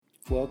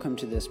Welcome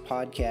to this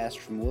podcast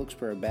from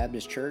Wilkesboro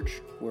Baptist Church,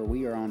 where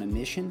we are on a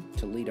mission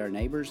to lead our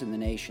neighbors and the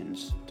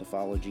nations to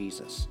follow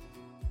Jesus.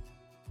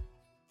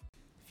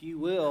 If you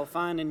will,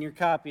 find in your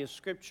copy of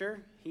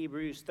Scripture,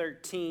 Hebrews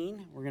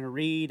 13. We're going to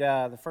read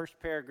the first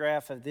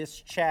paragraph of this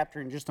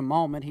chapter in just a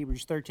moment,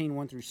 Hebrews 13,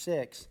 1 through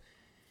 6.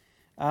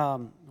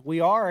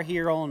 We are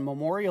here on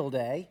Memorial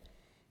Day,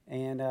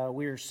 and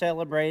we are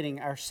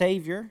celebrating our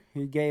Savior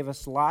who gave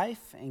us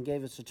life and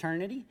gave us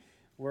eternity.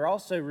 We're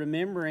also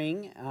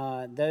remembering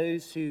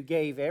those who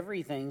gave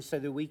everything so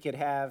that we could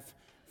have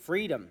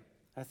freedom.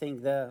 I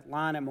think the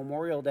line at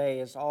Memorial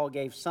Day is all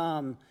gave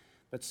some,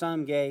 but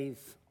some gave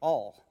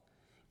all,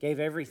 gave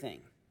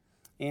everything.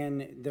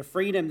 And the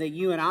freedom that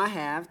you and I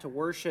have to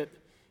worship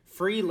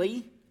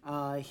freely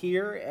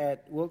here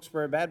at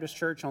Wilkesboro Baptist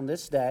Church on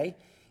this day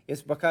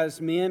is because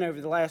men over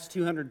the last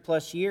 200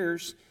 plus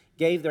years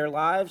gave their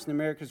lives in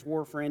America's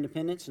war for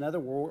independence and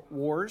other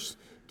wars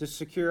to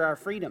secure our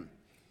freedom.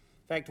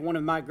 In fact, one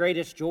of my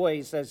greatest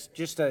joys as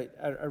just a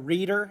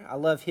reader, I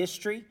love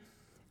history.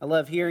 I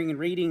love hearing and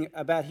reading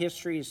about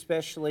history,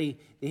 especially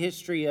the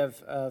history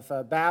of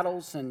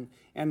battles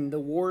and the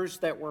wars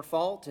that were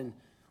fought. And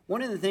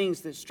one of the things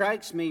that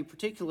strikes me,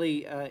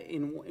 particularly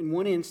in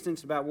one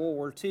instance about World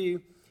War II,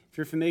 if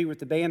you're familiar with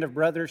the Band of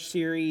Brothers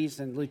series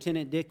and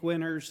Lieutenant Dick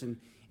Winters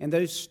and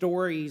those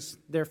stories,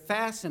 they're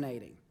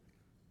fascinating.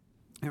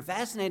 They're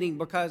fascinating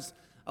because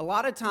a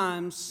lot of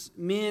times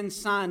men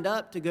signed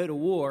up to go to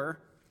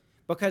war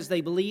because they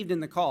believed in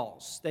the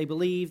cause. They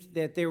believed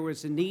that there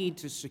was a need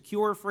to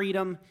secure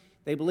freedom.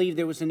 They believed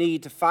there was a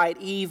need to fight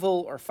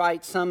evil or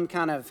fight something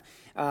that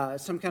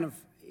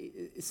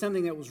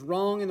was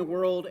wrong in the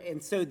world.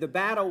 And so the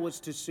battle was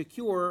to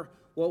secure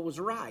what was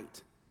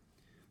right.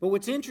 But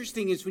what's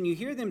interesting is when you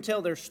hear them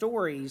tell their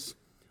stories,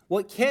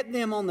 what kept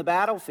them on the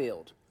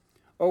battlefield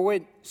or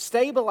what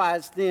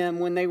stabilized them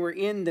when they were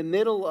in the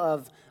middle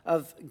of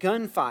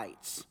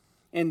gunfights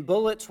and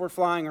bullets were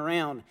flying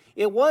around,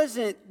 it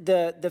wasn't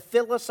the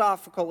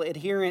philosophical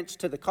adherence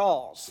to the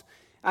cause.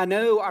 I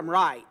know I'm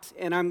right,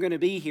 and I'm going to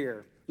be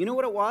here. You know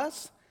what it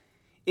was?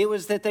 It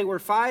was that they were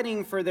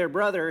fighting for their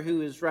brother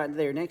who is right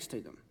there next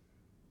to them.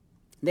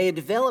 They had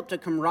developed a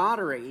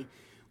camaraderie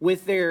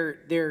with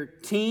their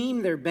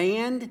team, their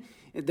band,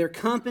 their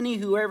company,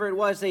 whoever it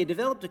was. They had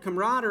developed a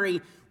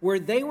camaraderie where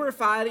they were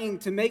fighting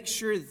to make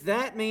sure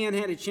that man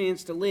had a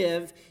chance to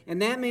live, and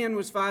that man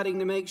was fighting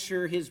to make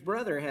sure his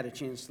brother had a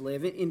chance to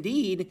live.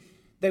 Indeed,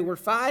 they were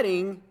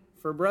fighting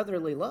for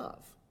brotherly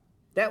love.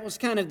 That was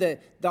kind of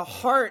the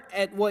heart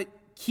at what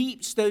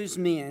keeps those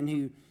men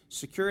who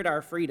secured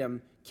our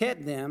freedom,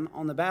 kept them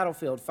on the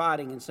battlefield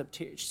fighting in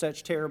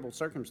such terrible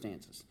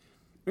circumstances.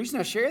 The reason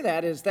I share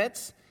that is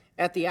that's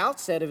at the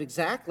outset of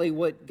exactly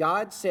what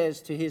God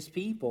says to his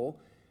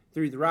people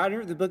through the writer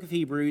of the book of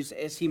Hebrews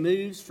as he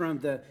moves from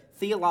the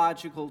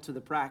theological to the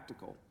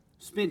practical.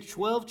 Spent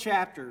 12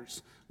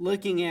 chapters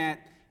looking at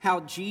how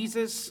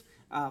Jesus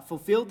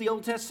fulfilled the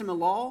Old Testament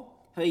law,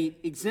 how he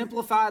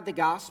exemplified the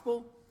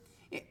gospel,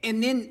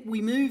 and then we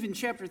move in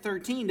chapter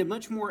 13 to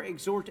much more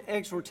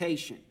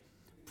exhortation,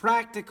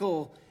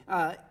 practical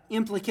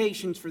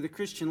implications for the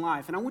Christian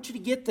life. And I want you to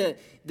get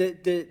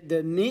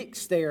the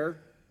mix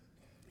there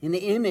in the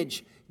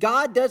image.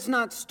 God does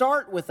not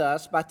start with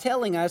us by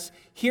telling us,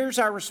 here's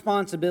our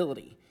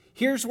responsibility.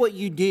 Here's what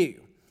you do.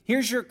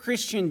 Here's your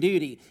Christian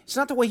duty. It's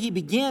not the way he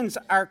begins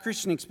our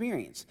Christian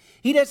experience.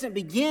 He doesn't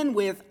begin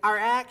with our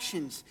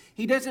actions.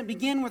 He doesn't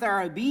begin with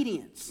our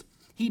obedience.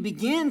 He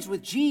begins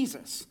with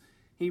Jesus.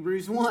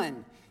 Hebrews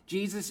 1.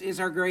 Jesus is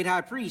our great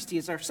high priest. He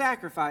is our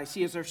sacrifice.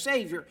 He is our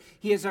Savior.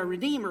 He is our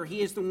Redeemer.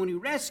 He is the one who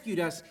rescued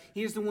us.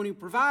 He is the one who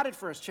provided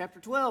for us. Chapter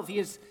 12, He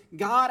is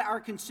God,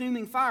 our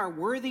consuming fire,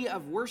 worthy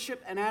of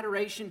worship and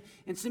adoration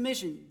and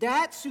submission.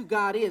 That's who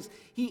God is.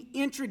 He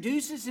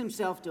introduces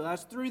Himself to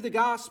us through the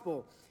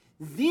gospel.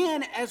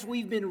 Then, as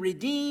we've been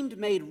redeemed,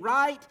 made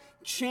right,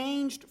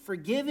 changed,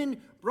 forgiven,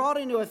 brought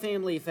into a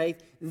family of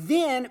faith,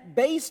 then,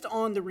 based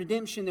on the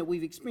redemption that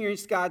we've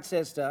experienced, God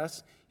says to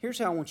us, here's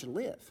how I want you to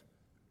live.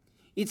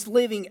 It's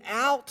living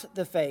out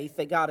the faith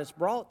that God has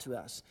brought to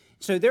us.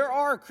 So there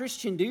are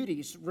Christian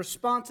duties,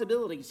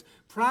 responsibilities,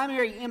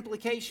 primary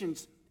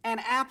implications, and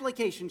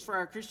applications for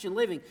our Christian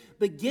living.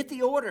 But get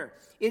the order.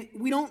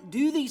 We don't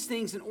do these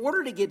things in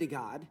order to get to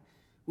God.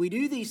 We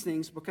do these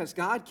things because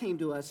God came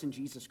to us in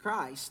Jesus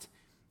Christ,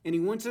 and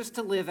He wants us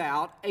to live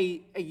out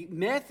a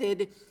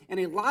method and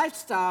a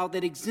lifestyle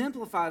that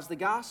exemplifies the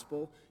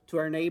gospel to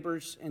our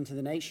neighbors and to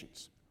the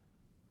nations.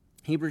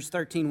 Hebrews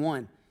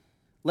 13:1.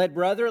 Let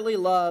brotherly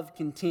love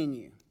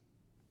continue.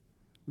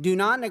 Do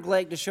not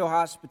neglect to show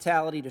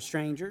hospitality to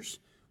strangers,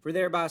 for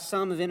thereby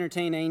some have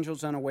entertained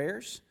angels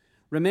unawares.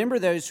 Remember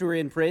those who are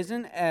in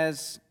prison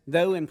as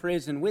though in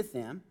prison with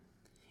them,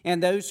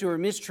 and those who are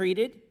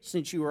mistreated,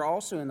 since you are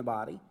also in the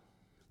body.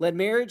 Let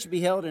marriage be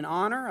held in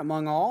honor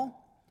among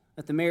all.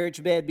 Let the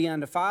marriage bed be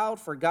undefiled,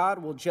 for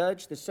God will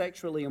judge the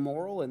sexually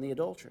immoral and the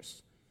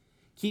adulterous.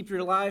 Keep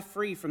your life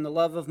free from the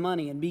love of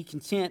money and be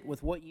content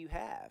with what you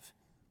have.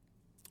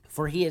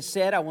 For He has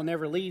said, I will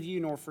never leave you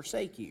nor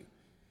forsake you.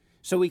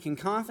 so we can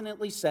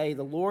confidently say,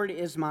 the Lord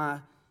is my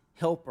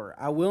helper.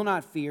 I will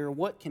not fear.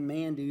 What can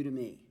man do to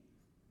me?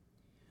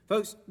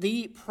 Folks,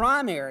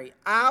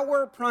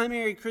 our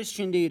primary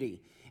Christian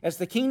duty as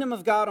the kingdom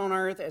of God on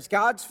earth, as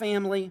God's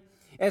family,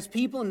 as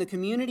people in the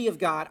community of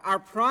God, our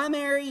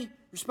primary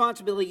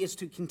responsibility is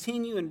to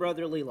continue in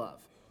brotherly love.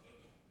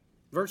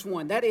 Verse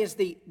 1, that is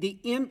the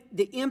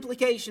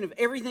implication of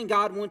everything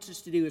God wants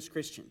us to do as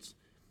Christians.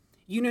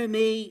 You know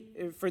me,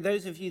 for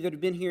those of you that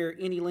have been here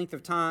any length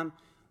of time,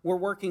 we're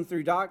working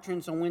through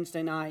doctrines on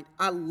Wednesday night.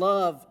 I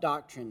love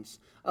doctrines.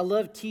 I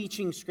love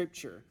teaching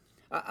Scripture.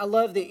 I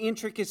love the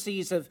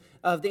intricacies of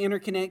the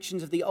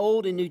interconnections of the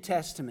Old and New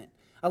Testament.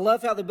 I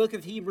love how the book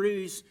of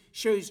Hebrews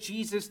shows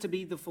Jesus to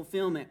be the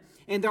fulfillment.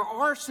 And there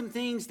are some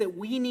things that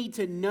we need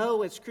to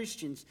know as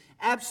Christians,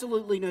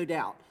 absolutely no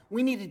doubt.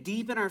 We need to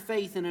deepen our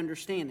faith and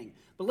understanding.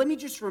 But let me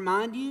just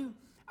remind you,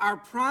 our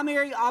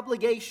primary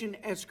obligation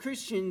as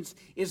Christians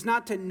is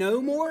not to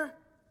know more,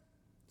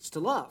 it's to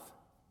love.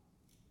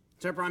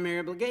 It's our primary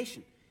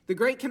obligation. The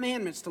great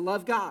commandment is to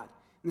love God.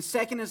 And the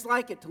second is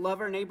like it, to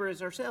love our neighbor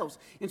as ourselves.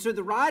 And so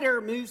the writer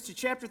moves to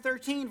chapter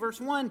 13,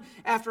 verse 1.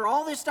 After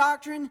all this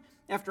doctrine,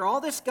 after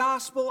all this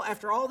gospel,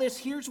 after all this,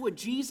 here's what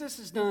Jesus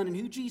has done and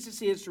who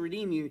Jesus is to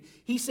redeem you.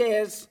 He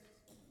says,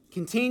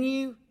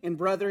 continue in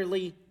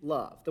brotherly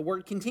love. The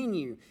word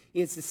continue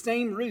is the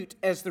same root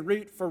as the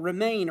root for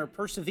remain or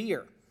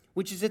persevere,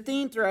 which is a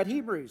theme throughout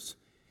Hebrews.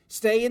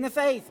 Stay in the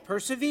faith,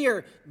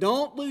 persevere,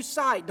 don't lose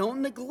sight,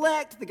 don't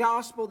neglect the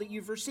gospel that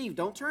you've received.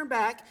 Don't turn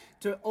back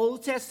to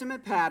Old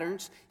Testament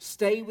patterns,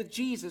 stay with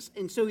Jesus.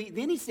 And so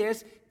then he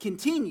says,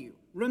 continue,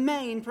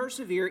 remain,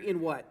 persevere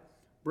in what?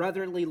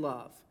 Brotherly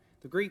love.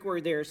 The Greek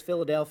word there is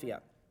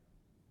Philadelphia.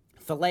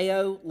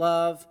 Phileo,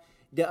 love,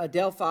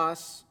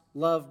 adelphos,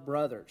 love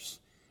brothers.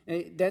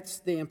 And that's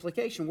the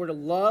implication. We're to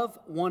love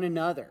one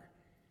another.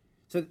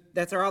 So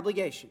that's our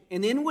obligation.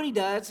 And then what he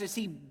does is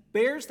he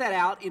bears that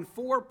out in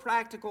 4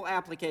 practical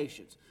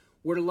applications.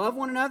 We're to love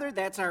one another.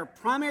 That's our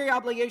primary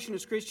obligation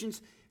as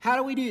Christians. How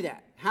do we do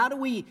that? How do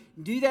we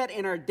do that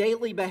in our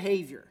daily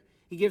behavior?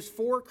 He gives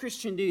 4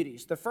 Christian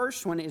duties. The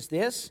first one is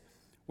this.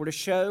 We're to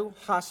show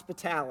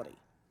hospitality.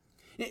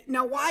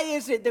 Now, why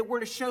is it that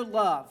we're to show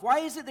love? Why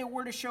is it that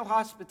we're to show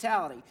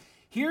hospitality?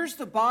 Here's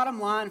the bottom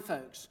line,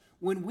 folks.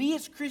 When we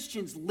as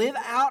Christians live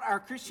out our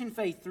Christian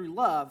faith through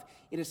love,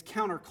 it is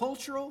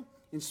countercultural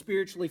and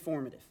spiritually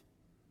formative.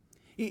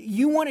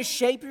 You want to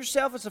shape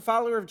yourself as a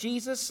follower of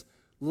Jesus?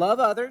 Love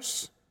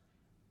others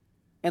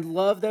and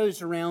love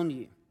those around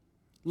you.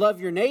 Love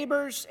your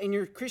neighbors and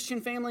your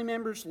Christian family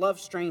members. Love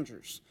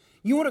strangers.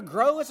 You want to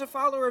grow as a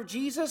follower of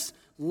Jesus?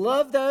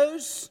 Love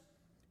those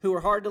who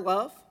are hard to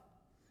love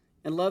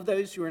and love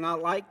those who are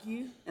not like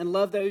you and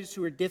love those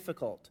who are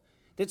difficult.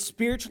 That's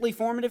spiritually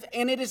formative,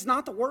 and it is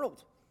not the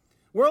world.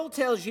 The world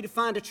tells you to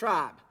find a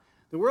tribe.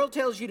 The world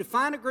tells you to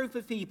find a group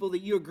of people that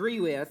you agree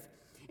with,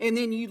 and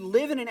then you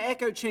live in an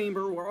echo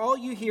chamber where all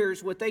you hear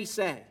is what they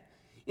say.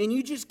 And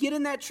you just get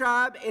in that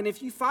tribe, and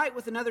if you fight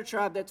with another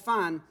tribe, that's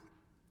fine.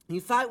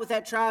 You fight with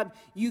that tribe,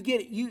 you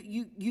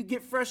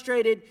get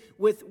frustrated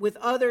with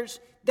others.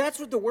 That's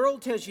what the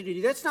world tells you to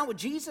do. That's not what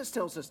Jesus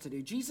tells us to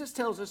do. Jesus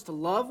tells us to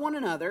love one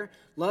another,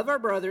 love our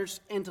brothers,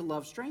 and to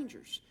love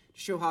strangers, to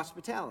show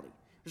hospitality.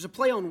 There's a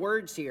play on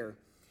words here.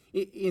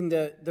 In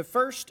the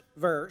first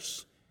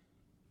verse,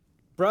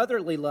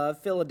 brotherly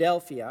love,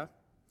 Philadelphia.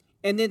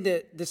 And then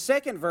the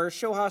second verse,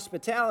 show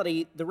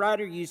hospitality, the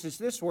writer uses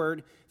this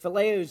word,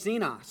 phileo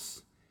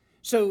xenos.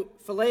 So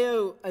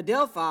phileo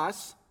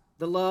adelphos,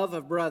 the love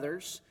of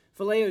brothers,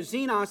 phileo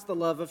xenos, the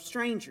love of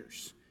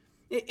strangers.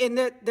 And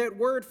that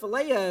word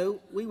phileo,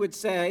 we would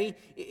say,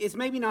 is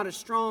maybe not as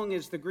strong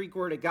as the Greek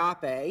word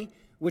agape,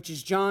 which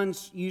is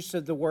John's use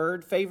of the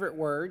word, favorite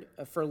word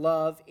for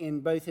love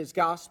in both his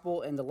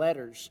gospel and the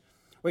letters,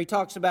 where he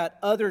talks about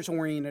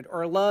others-oriented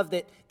or a love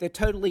that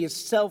totally is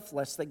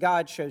selfless that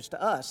God shows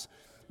to us.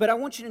 But I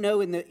want you to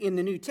know in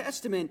the New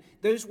Testament,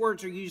 those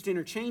words are used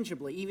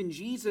interchangeably. Even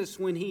Jesus,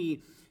 when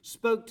he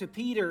spoke to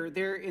Peter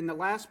there in the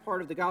last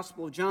part of the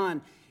Gospel of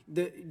John,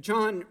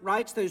 John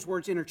writes those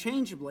words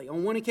interchangeably.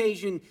 On one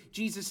occasion,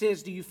 Jesus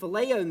says, do you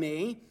phileo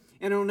me?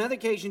 And on another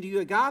occasion, do you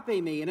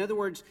agape me? In other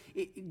words,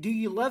 do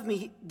you love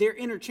me? They're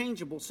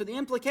interchangeable. So the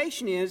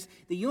implication is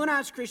that you and I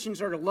as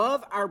Christians are to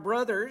love our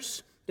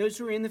brothers, those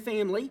who are in the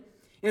family,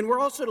 and we're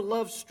also to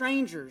love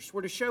strangers.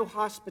 We're to show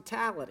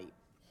hospitality.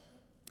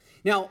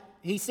 Now,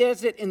 he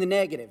says it in the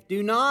negative.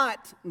 Do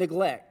not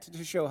neglect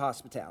to show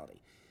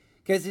hospitality,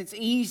 because it's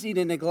easy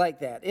to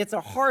neglect that. It's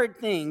a hard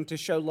thing to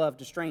show love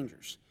to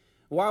strangers.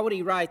 Why would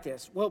he write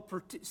this? Well,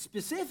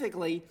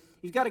 specifically,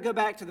 you've got to go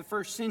back to the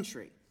first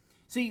century.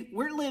 See,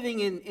 we're living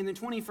in the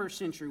 21st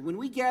century. When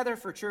we gather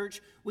for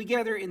church, we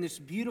gather in this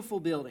beautiful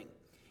building.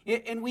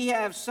 And we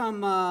have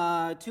some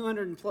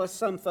 200 and plus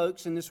some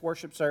folks in this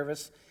worship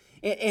service.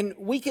 And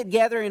we could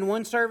gather in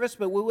one service,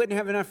 but we wouldn't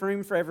have enough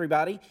room for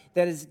everybody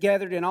that is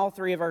gathered in all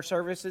 3 of our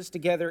services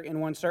together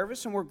in one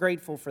service, and we're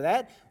grateful for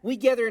that. We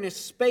gather in a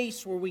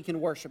space where we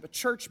can worship, a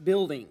church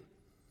building.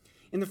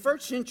 In the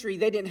first century,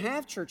 they didn't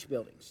have church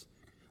buildings.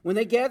 When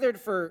they gathered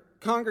for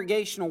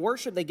congregational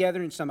worship, they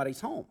gathered in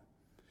somebody's home.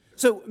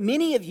 So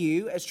many of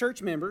you, as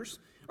church members,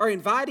 are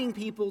inviting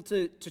people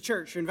to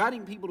church. You're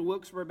inviting people to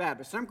Wilkesboro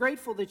Baptist. I'm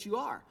grateful that you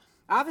are.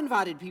 I've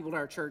invited people to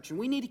our church, and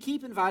we need to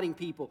keep inviting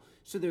people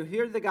so they'll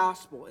hear the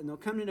gospel and they'll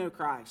come to know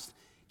Christ.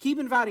 Keep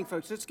inviting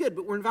folks. That's good,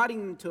 but we're inviting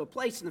them to a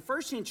place. In the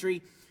first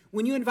century,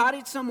 when you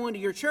invited someone to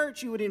your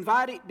church, you would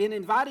been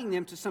inviting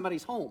them to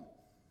somebody's home.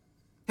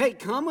 Hey,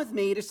 come with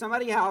me to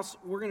somebody's house.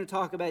 We're going to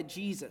talk about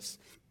Jesus.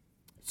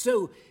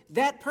 So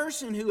that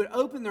person who would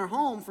open their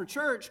home for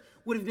church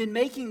would have been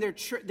making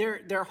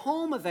their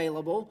home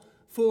available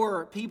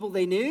for people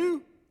they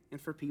knew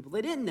and for people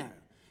they didn't know.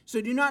 So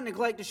do not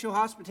neglect to show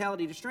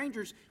hospitality to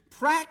strangers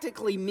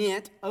practically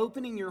meant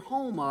opening your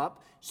home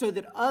up so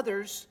that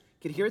others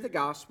could hear the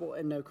gospel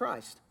and know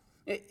Christ.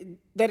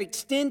 That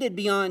extended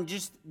beyond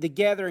just the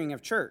gathering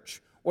of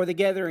church or the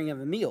gathering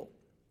of a meal.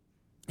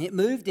 It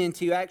moved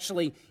into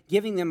actually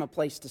giving them a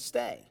place to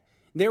stay.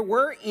 There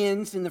were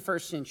inns in the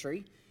first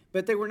century,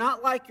 but they were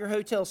not like your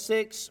Hotel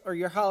 6 or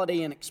your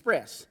Holiday Inn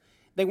Express.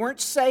 They weren't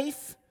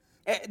safe.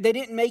 They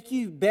didn't make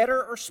you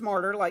better or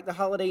smarter like the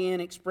Holiday Inn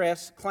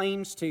Express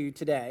claims to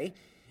today.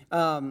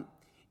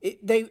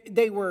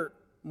 They were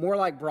more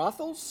like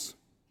brothels,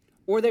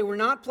 or they were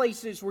not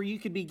places where you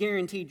could be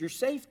guaranteed your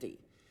safety.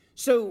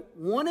 So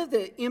one of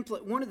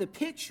the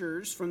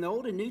pictures from the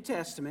Old and New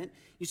Testament,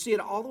 you see it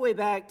all the way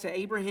back to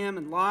Abraham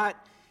and Lot.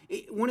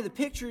 One of the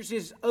pictures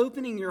is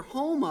opening your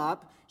home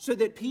up so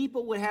that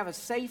people would have a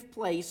safe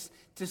place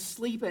to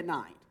sleep at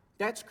night.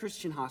 That's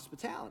Christian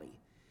hospitality.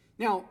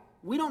 Now,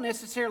 we don't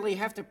necessarily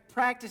have to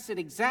practice it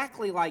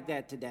exactly like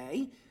that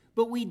today,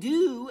 but we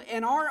do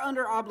and are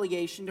under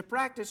obligation to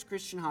practice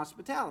Christian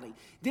hospitality.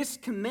 This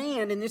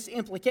command and this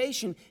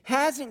implication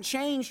hasn't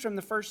changed from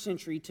the first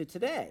century to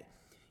today.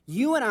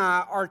 You and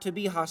I are to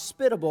be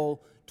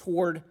hospitable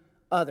toward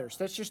others.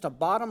 That's just a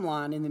bottom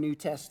line in the New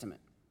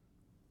Testament.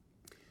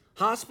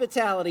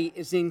 Hospitality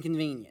is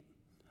inconvenient.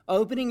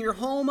 Opening your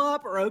home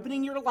up or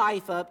opening your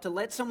life up to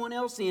let someone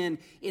else in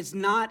is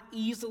not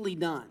easily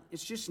done.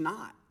 It's just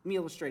not. Let me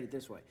illustrate it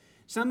this way.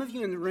 Some of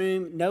you in the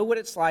room know what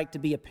it's like to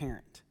be a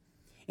parent.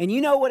 And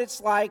you know what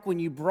it's like when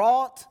you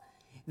brought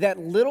that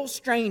little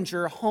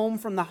stranger home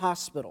from the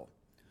hospital,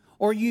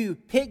 or you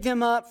picked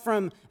them up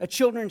from a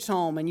children's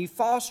home and you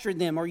fostered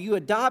them or you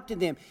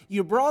adopted them.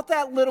 You brought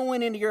that little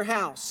one into your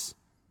house.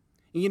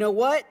 And you know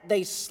what?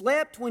 They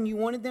slept when you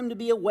wanted them to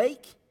be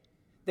awake.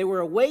 They were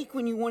awake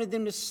when you wanted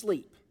them to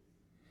sleep.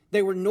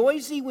 They were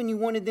noisy when you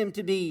wanted them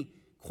to be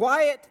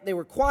quiet. They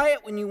were quiet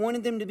when you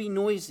wanted them to be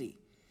noisy.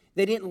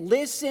 They didn't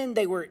listen.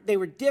 They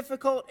were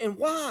difficult. And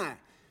why?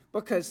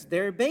 Because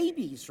they're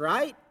babies,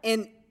 right?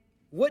 And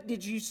what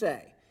did you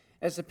say?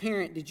 As a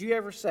parent, did you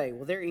ever say,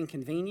 well, they're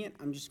inconvenient,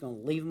 I'm just going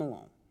to leave them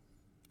alone?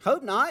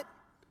 Hope not,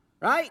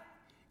 right?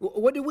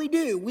 What did we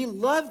do? We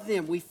loved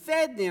them. We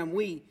fed them.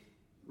 We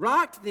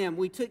rocked them.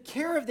 We took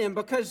care of them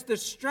because the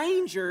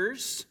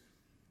strangers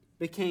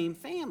became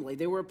family.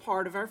 They were a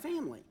part of our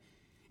family.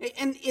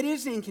 And it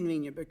is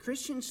inconvenient, but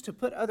Christians, to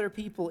put other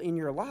people in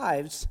your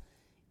lives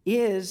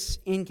is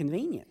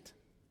inconvenient.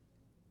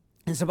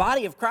 As a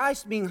body of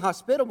Christ, being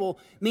hospitable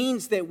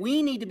means that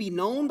we need to be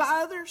known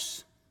by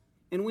others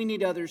and we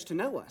need others to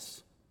know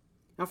us.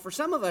 Now, for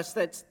some of us,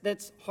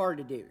 that's hard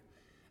to do.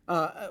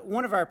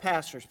 One of our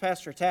pastors,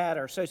 Pastor Tad,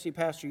 our associate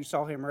pastor, you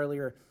saw him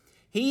earlier,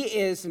 he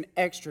is an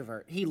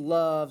extrovert. He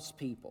loves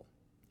people.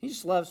 He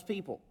just loves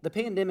people. The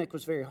pandemic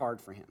was very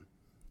hard for him.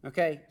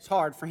 Okay? It's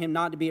hard for him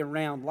not to be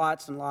around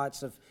lots and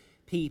lots of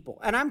people.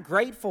 And I'm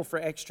grateful for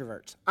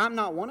extroverts. I'm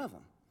not one of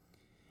them.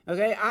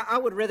 Okay? I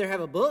would rather have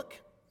a book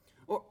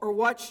or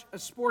watch a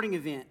sporting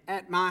event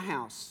at my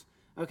house.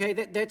 Okay?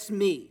 That's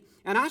me.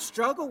 And I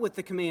struggle with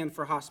the command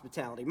for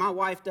hospitality. My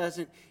wife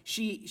doesn't.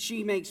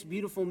 She makes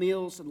beautiful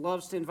meals and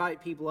loves to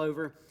invite people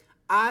over.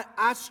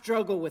 I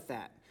struggle with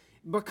that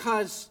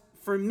because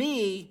for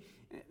me,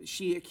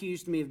 she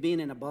accused me of being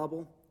in a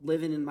bubble,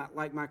 living in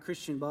my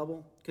Christian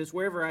bubble. Because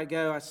wherever I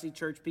go, I see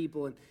church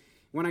people, and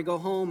when I go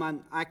home,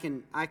 I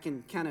can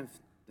kind of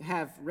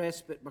have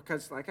respite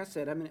because, like I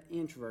said, I'm an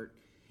introvert.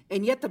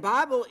 And yet the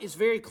Bible is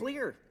very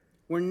clear.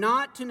 We're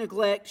not to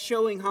neglect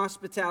showing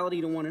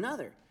hospitality to one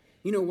another.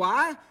 You know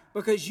why?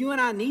 Because you and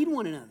I need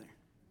one another.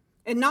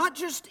 And not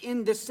just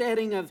in the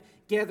setting of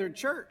gathered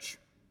church.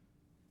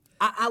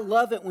 I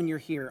love it when you're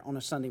here on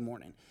a Sunday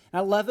morning. I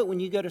love it when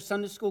you go to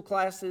Sunday school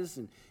classes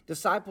and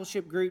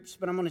discipleship groups.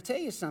 But I'm going to tell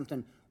you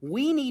something.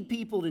 We need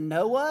people to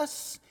know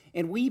us,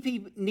 and we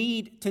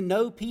need to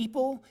know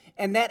people.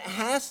 And that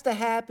has to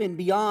happen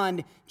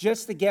beyond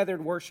just the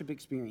gathered worship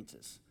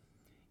experiences.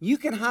 You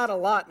can hide a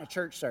lot in a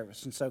church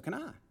service, and so can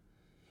I.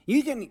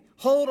 You can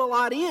hold a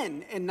lot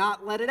in and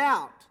not let it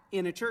out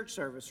in a church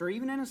service or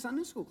even in a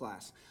Sunday school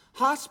class.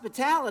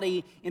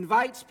 Hospitality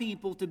invites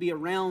people to be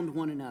around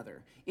one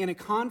another in a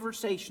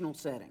conversational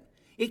setting.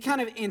 It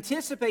kind of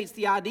anticipates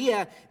the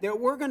idea that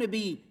we're going to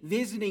be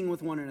visiting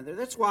with one another.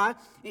 That's why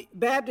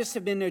Baptists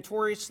have been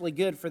notoriously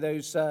good for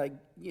those,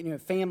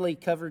 family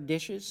covered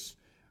dishes,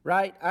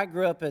 right? I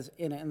grew up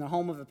in the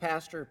home of a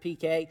pastor,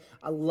 PK.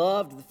 I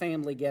loved the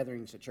family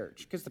gatherings at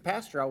church because the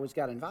pastor always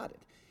got invited.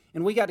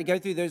 And we got to go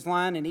through those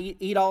lines and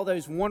eat all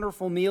those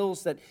wonderful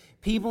meals that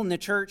people in the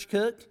church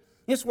cooked.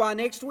 That's why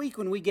next week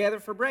when we gather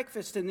for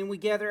breakfast and then we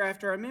gather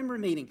after our member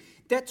meeting,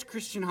 that's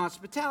Christian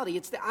hospitality.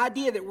 It's the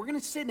idea that we're going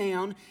to sit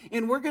down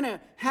and we're going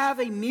to have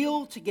a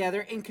meal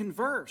together and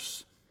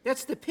converse.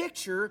 That's the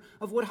picture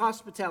of what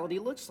hospitality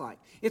looks like.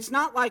 It's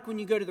not like when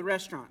you go to the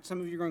restaurant.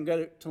 Some of you are going to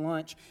go to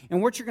lunch,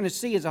 and what you're going to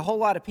see is a whole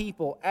lot of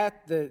people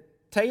at the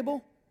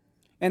table,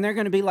 and they're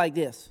going to be like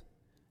this.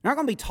 They're not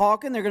going to be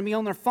talking. They're going to be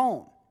on their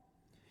phone.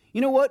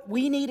 You know what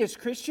we need as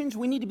Christians?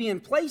 We need to be in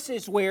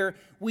places where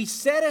we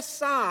set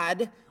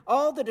aside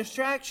all the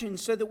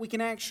distractions so that we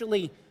can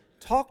actually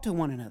talk to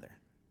one another.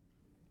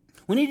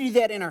 We need to do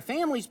that in our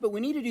families, but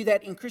we need to do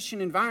that in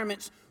Christian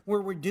environments where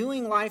we're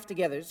doing life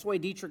together. That's the way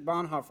Dietrich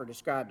Bonhoeffer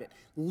described it.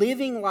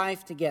 Living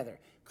life together.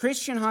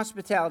 Christian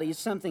hospitality is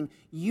something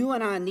you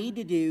and I need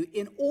to do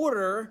in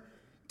order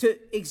to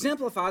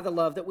exemplify the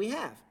love that we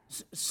have.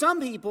 Some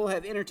people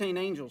have entertained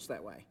angels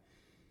that way.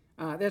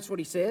 That's what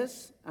he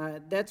says.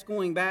 That's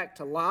going back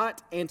to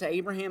Lot and to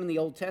Abraham in the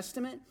Old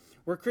Testament,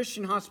 where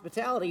Christian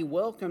hospitality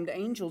welcomed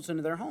angels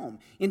into their home.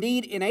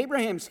 Indeed, in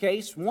Abraham's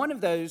case, one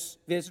of those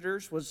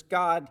visitors was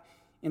God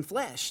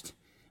enfleshed,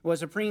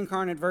 was a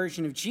pre-incarnate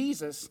version of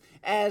Jesus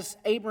as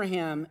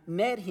Abraham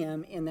met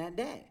him in that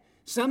day.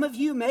 Some of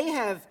you may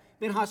have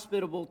been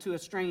hospitable to a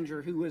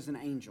stranger who was an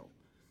angel.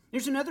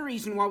 There's another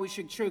reason why we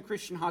should show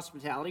Christian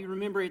hospitality.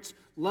 Remember, it's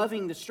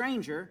loving the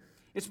stranger.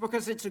 It's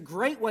because it's a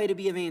great way to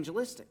be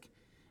evangelistic.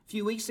 A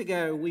few weeks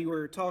ago, we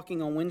were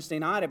talking on Wednesday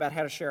night about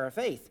how to share our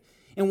faith.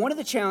 And one of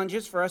the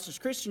challenges for us as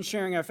Christians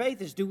sharing our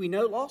faith is, do we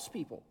know lost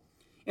people?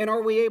 And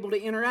are we able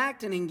to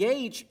interact and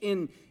engage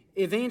in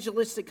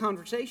evangelistic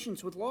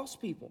conversations with lost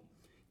people?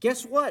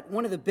 Guess what?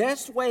 One of the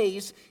best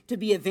ways to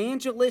be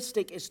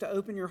evangelistic is to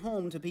open your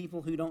home to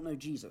people who don't know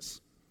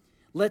Jesus.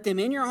 Let them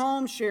in your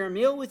home, share a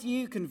meal with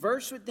you,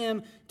 converse with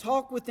them,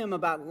 talk with them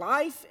about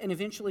life, and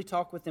eventually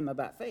talk with them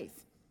about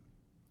faith.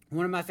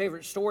 One of my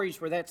favorite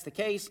stories where that's the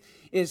case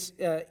is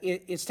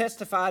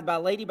testified by a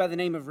lady by the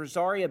name of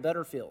Rosaria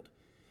Butterfield.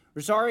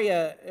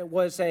 Rosaria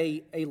was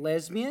a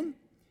lesbian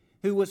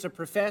who was a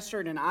professor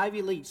at an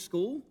Ivy League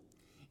school,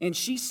 and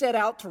she set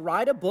out to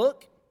write a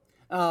book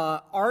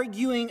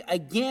arguing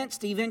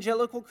against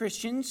evangelical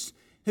Christians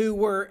who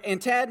were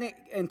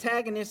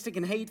antagonistic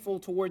and hateful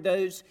toward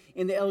those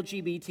in the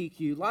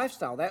LGBTQ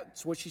lifestyle.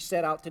 That's what she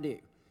set out to do.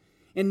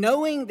 And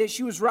knowing that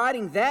she was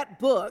writing that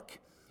book,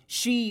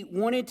 she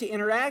wanted to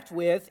interact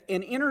with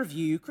and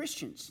interview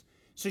Christians.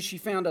 So she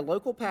found a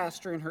local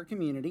pastor in her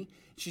community.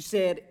 She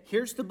said,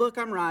 here's the book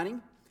I'm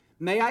writing.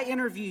 May I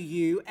interview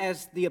you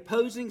as the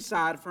opposing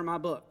side for my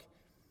book?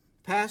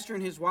 Pastor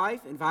and his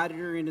wife invited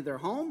her into their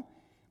home,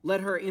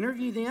 let her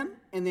interview them,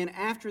 and then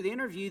after the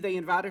interview, they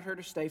invited her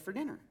to stay for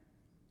dinner.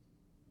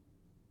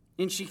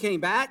 And she came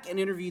back and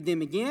interviewed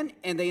them again,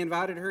 and they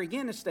invited her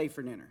again to stay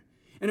for dinner.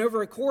 And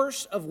over a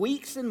course of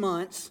weeks and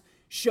months,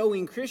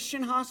 showing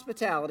Christian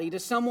hospitality to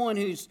someone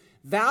whose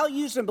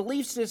values and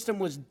belief system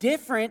was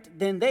different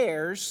than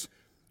theirs,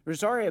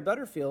 Rosaria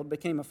Butterfield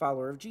became a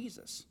follower of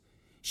Jesus.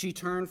 She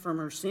turned from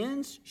her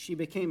sins, she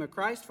became a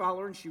Christ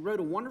follower, and she wrote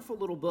a wonderful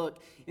little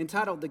book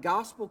entitled The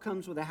Gospel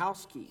Comes with a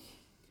House Key.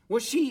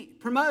 What she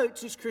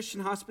promotes is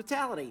Christian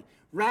hospitality,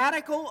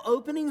 radical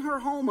opening her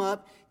home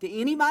up to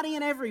anybody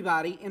and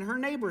everybody in her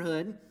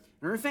neighborhood and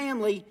her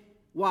family.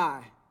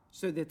 Why?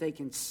 So that they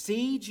can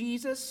see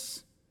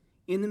Jesus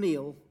in the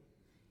meal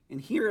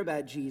and hear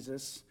about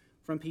Jesus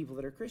from people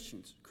that are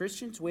Christians.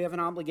 Christians, we have an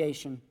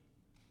obligation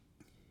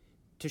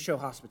to show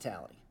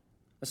hospitality.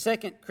 A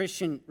second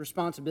Christian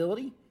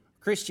responsibility,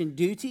 Christian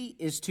duty,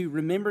 is to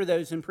remember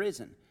those in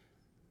prison.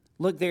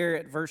 Look there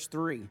at verse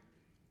 3.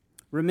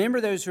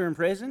 Remember those who are in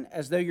prison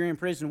as though you're in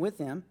prison with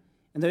them,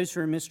 and those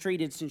who are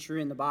mistreated since you're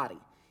in the body.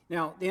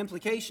 Now, the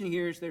implication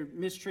here is they're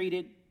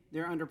mistreated,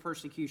 they're under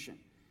persecution.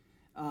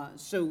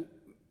 So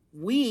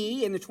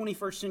we, in the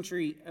 21st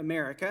century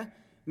America,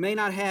 may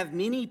not have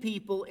many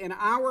people in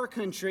our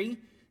country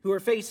who are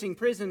facing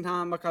prison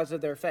time because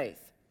of their faith.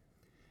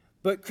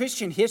 But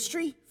Christian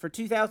history for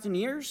 2,000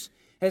 years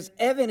has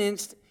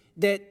evidenced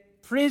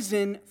that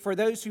prison for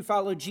those who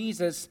follow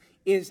Jesus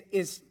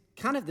is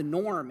kind of the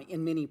norm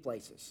in many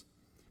places.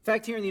 In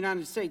fact, here in the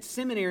United States,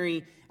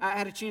 seminary, I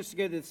had a chance to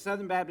go to the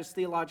Southern Baptist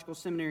Theological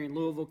Seminary in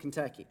Louisville,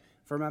 Kentucky,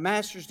 for my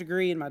master's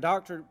degree and my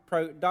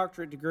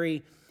doctorate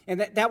degree,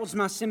 and that was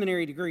my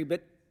seminary degree.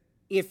 But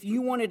if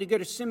you wanted to go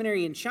to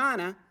seminary in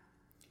China,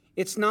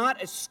 it's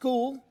not a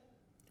school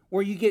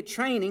where you get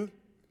training.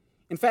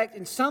 In fact,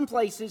 in some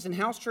places, in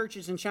house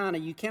churches in China,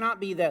 you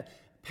cannot be the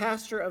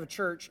pastor of a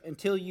church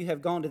until you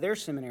have gone to their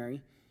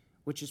seminary,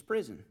 which is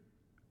prison.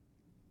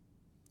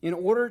 In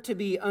order to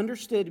be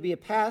understood to be a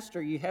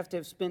pastor, you have to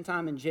have spent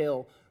time in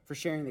jail for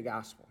sharing the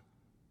gospel.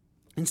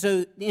 And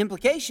so the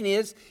implication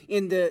is,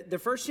 in the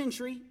first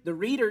century, the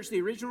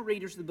original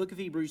readers of the book of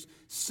Hebrews,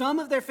 some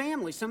of their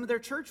family, some of their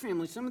church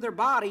family, some of their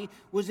body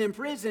was in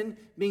prison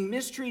being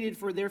mistreated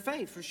for their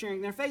faith, for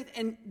sharing their faith.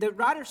 And the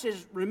writer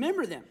says,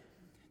 remember them.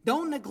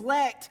 Don't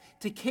neglect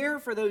to care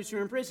for those who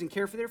are in prison,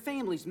 care for their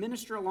families,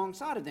 minister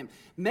alongside of them.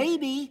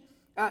 Maybe,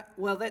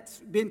 that's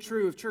been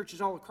true of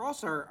churches all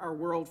across our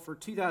world for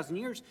 2,000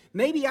 years.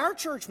 Maybe our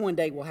church one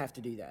day will have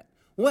to do that.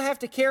 We'll have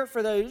to care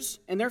for those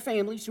and their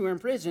families who are in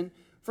prison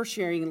for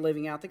sharing and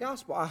living out the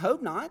gospel. I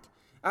hope not.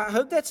 I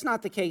hope that's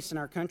not the case in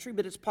our country,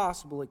 but it's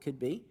possible it could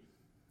be.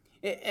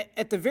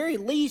 At the very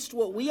least,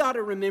 what we ought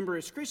to remember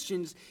as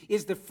Christians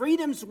is the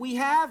freedoms we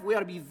have, we ought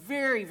to be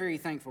very, very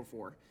thankful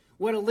for.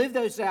 We ought to live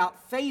those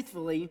out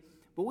faithfully,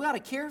 but we ought to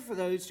care for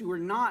those who are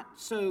not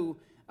so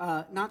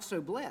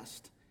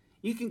blessed.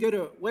 You can go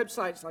to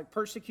websites like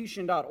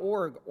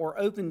persecution.org or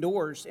Open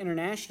Doors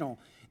International.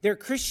 They're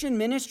Christian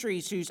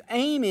ministries whose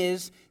aim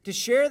is to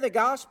share the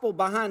gospel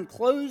behind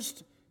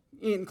closed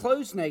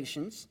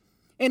nations,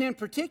 and in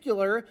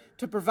particular,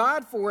 to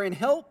provide for and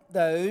help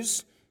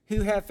those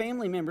who have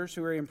family members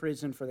who are in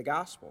prison for the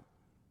gospel.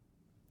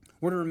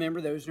 We're to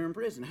remember those who are in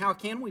prison. How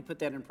can we put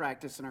that in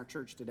practice in our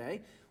church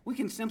today? We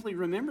can simply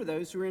remember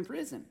those who are in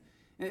prison.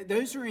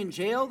 Those who are in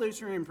jail, those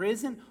who are in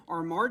prison,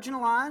 are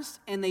marginalized,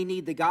 and they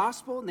need the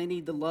gospel, and they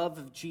need the love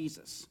of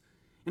Jesus.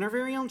 In our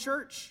very own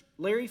church,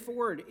 Larry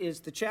Ford is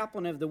the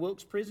chaplain of the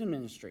Wilkes Prison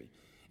Ministry.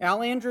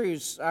 Al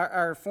Andrews,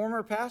 our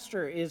former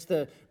pastor, is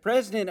the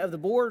president of the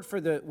board for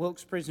the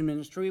Wilkes Prison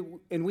Ministry,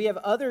 and we have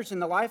others in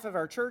the life of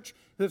our church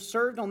who have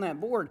served on that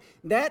board.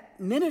 That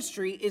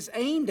ministry is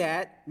aimed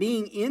at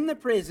being in the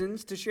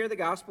prisons to share the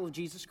gospel of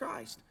Jesus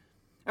Christ.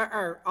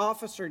 Our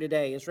officer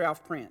today is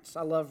Ralph Prince.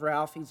 I love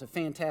Ralph. He's a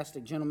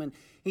fantastic gentleman.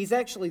 He's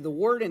actually the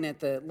warden at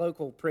the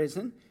local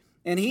prison,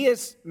 and he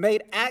has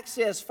made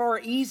access far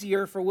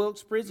easier for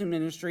Wilkes Prison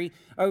Ministry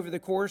over the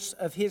course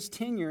of his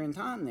tenure and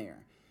time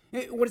there.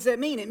 What does that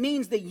mean? It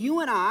means that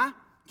you and I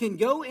can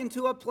go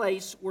into a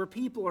place where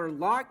people are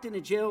locked in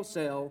a jail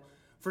cell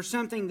for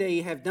something they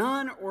have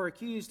done or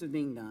accused of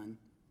being done,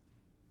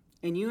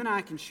 and you and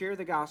I can share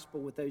the gospel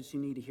with those who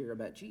need to hear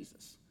about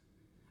Jesus.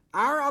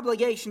 Our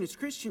obligation as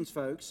Christians,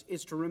 folks,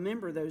 is to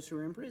remember those who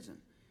are in prison.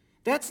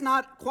 That's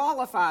not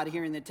qualified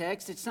here in the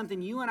text. It's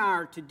something you and I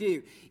are to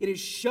do. It is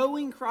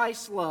showing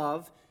Christ's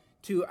love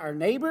to our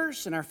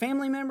neighbors and our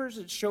family members.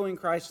 It's showing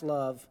Christ's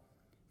love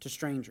to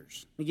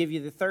strangers. Let me give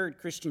you the third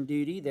Christian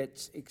duty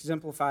that's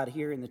exemplified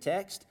here in the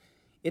text.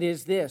 It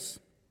is this: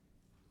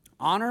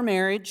 honor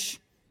marriage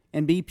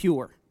and be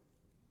pure.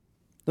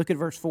 Look at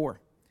verse 4.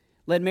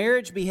 Let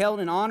marriage be held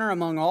in honor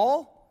among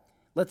all.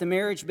 Let the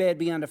marriage bed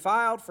be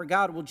undefiled, for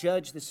God will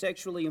judge the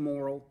sexually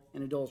immoral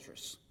and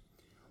adulterous.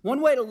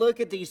 One way to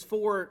look at these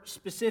four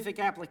specific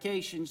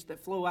applications that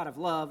flow out of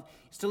love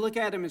is to look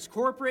at them as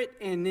corporate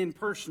and then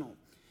personal.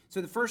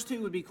 So the first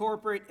two would be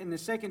corporate, and the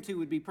second two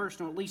would be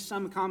personal. At least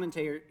some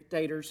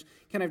commentators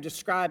kind of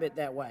describe it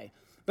that way.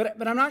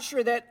 But I'm not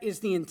sure that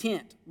is the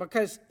intent,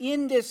 because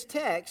in this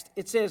text,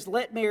 it says,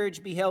 let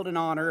marriage be held in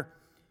honor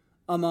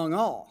among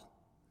all.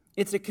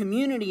 It's a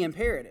community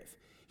imperative.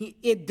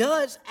 It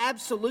does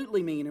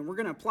absolutely mean, and we're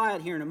going to apply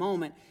it here in a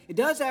moment, it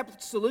does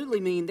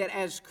absolutely mean that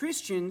as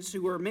Christians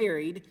who are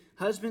married,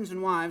 husbands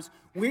and wives,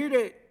 we're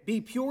to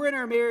be pure in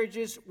our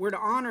marriages, we're to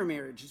honor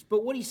marriages.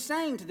 But what he's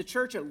saying to the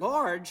church at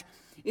large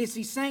is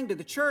he's saying to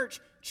the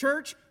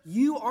church,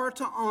 you are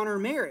to honor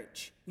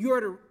marriage. You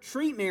are to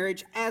treat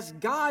marriage as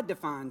God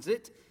defines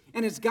it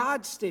and as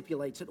God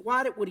stipulates it.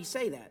 Why would he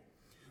say that?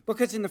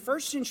 Because in the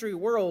first century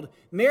world,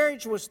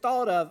 marriage was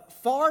thought of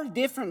far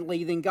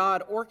differently than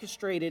God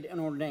orchestrated and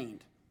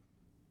ordained.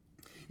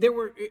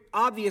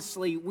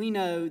 Obviously, we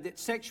know that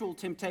sexual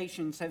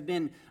temptations have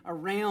been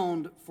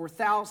around for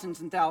thousands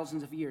and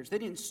thousands of years. They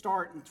didn't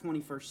start in the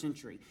 21st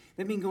century.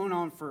 They've been going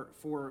on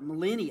for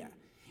millennia.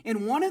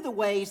 And one of the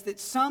ways that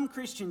some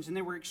Christians, and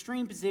there were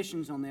extreme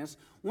positions on this,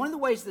 one of the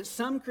ways that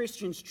some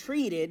Christians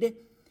treated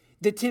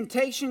the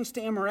temptations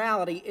to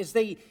immorality is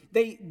they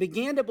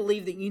began to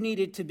believe that you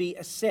needed to be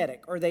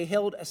ascetic, or they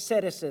held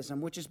asceticism,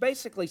 which is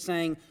basically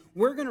saying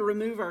we're going to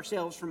remove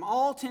ourselves from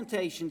all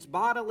temptations,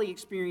 bodily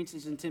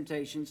experiences and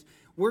temptations.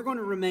 We're going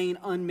to remain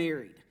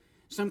unmarried.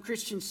 Some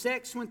Christian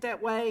sects went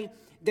that way.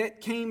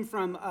 That came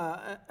from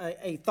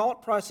a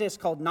thought process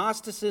called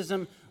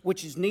Gnosticism,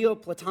 which is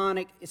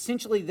Neoplatonic.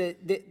 Essentially,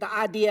 the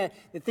idea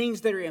that things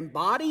that are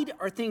embodied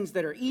are things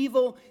that are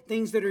evil,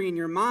 things that are in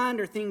your mind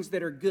are things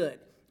that are good.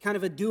 Kind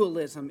of a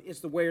dualism is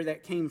the where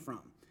that came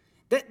from.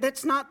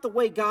 That's not the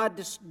way God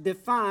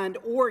defined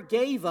or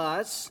gave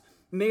us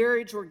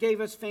marriage or gave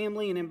us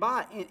family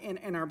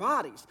and our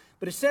bodies.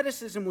 But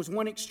asceticism was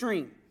one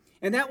extreme.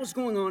 And that was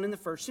going on in the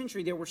first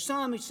century. There were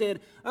some who said,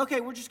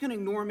 okay, we're just going to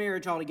ignore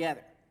marriage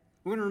altogether.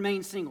 We're going to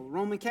remain single. The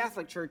Roman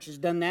Catholic Church has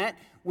done that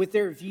with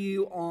their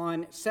view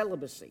on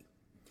celibacy.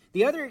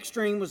 The other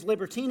extreme was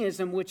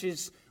libertinism, which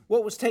is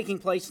what was taking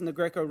place in the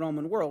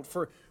Greco-Roman world.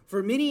 For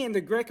many in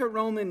the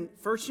Greco-Roman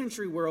first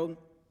century world,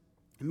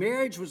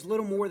 marriage was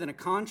little more than a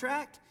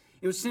contract.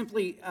 It was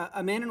simply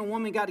a man and a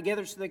woman got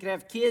together so they could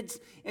have kids,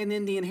 and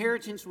then the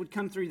inheritance would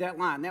come through that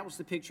line. That was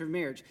the picture of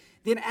marriage.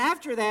 Then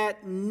after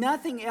that,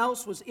 nothing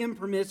else was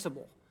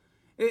impermissible.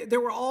 There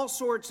were all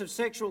sorts of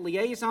sexual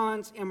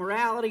liaisons,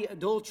 immorality,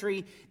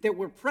 adultery that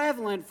were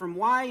prevalent from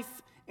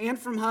wife and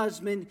from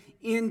husband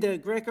in the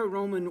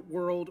Greco-Roman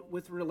world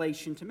with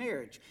relation to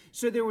marriage.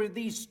 So there were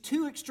these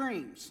two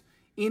extremes.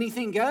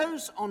 Anything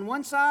goes on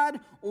one side,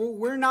 or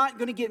we're not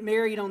going to get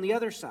married on the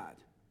other side.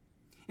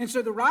 And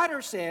so the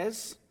writer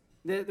says,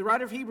 the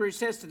writer of Hebrews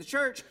says to the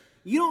church,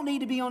 you don't need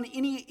to be in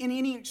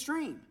any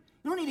extreme.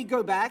 You don't need to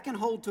go back and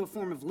hold to a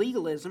form of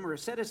legalism or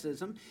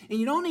asceticism, and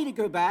you don't need to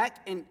go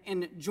back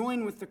and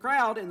join with the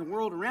crowd and the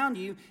world around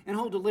you and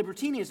hold to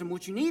libertinism.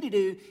 What you need to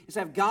do is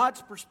have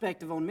God's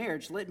perspective on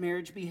marriage. Let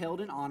marriage be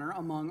held in honor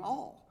among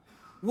all.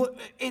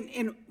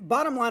 And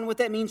bottom line, what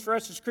that means for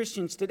us as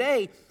Christians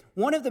today,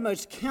 one of the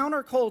most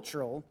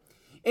countercultural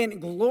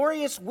and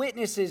glorious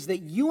witnesses that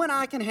you and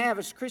I can have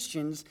as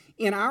Christians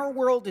in our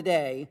world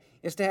today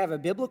is to have a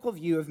biblical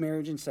view of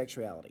marriage and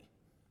sexuality.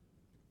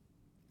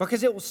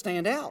 Because it will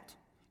stand out.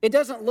 It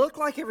doesn't look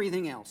like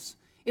everything else.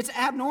 It's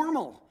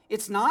abnormal.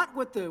 It's not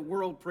what the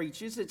world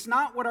preaches. It's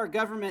not what our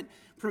government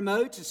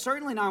promotes. It's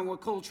certainly not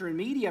what culture and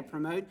media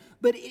promote.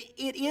 But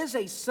it is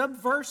a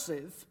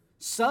subversive,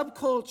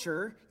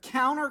 subculture,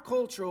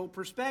 countercultural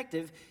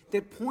perspective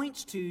that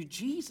points to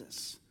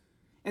Jesus.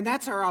 And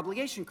that's our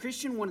obligation.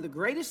 Christian, one of the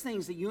greatest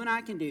things that you and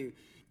I can do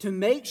to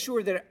make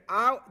sure that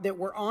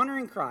we're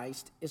honoring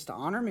Christ is to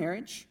honor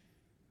marriage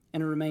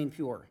and to remain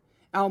pure.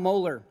 Al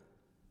Mohler,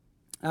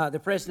 the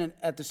president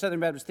at the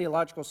Southern Baptist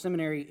Theological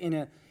Seminary,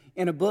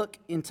 in a book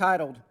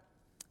entitled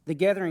The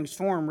Gathering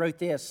Storm, wrote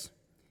this.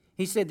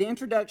 He said, the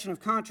introduction of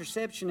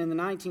contraception in the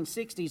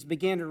 1960s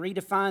began to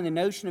redefine the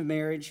notion of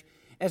marriage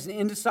as an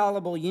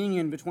indissoluble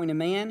union between a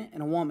man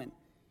and a woman.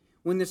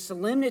 When the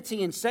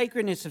solemnity and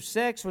sacredness of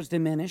sex was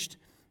diminished,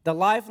 the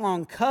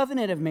lifelong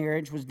covenant of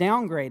marriage was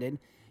downgraded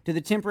to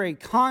the temporary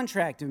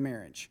contract of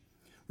marriage.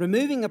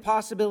 Removing the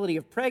possibility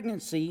of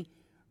pregnancy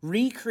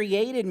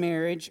recreated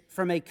marriage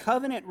from a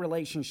covenant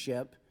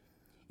relationship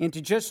into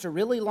just a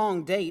really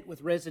long date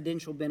with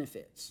residential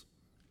benefits.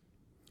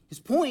 His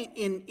point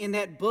in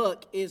that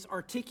book is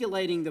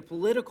articulating the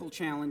political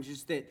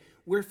challenges that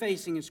we're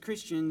facing as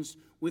Christians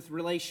with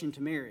relation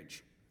to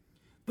marriage.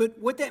 But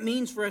what that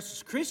means for us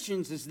as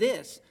Christians is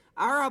this.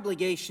 Our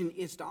obligation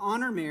is to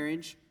honor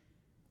marriage,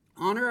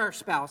 honor our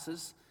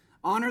spouses,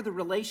 honor the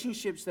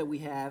relationships that we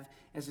have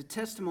as a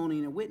testimony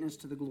and a witness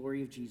to the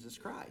glory of Jesus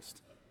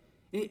Christ.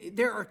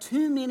 There are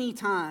too many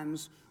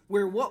times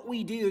where what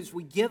we do is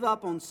we give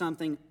up on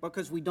something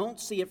because we don't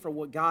see it for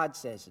what God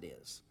says it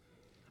is.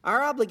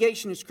 Our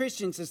obligation as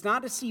Christians is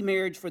not to see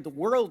marriage for the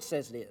world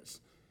says it is,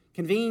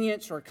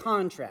 convenience or a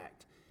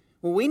contract.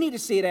 What we need to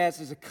see it as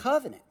is a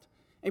covenant,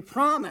 a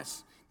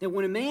promise that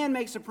when a man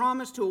makes a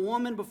promise to a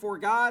woman before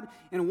God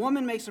and a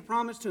woman makes a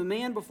promise to a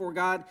man before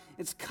God,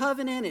 it's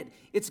covenanted.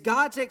 It's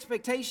God's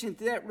expectation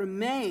that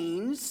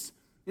remains.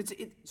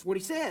 It's what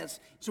he says.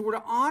 So we're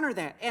to honor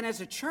that. And as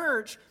a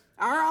church,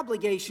 our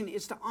obligation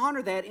is to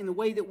honor that in the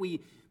way that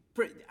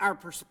our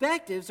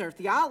perspectives, our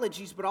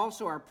theologies, but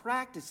also our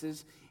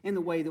practices in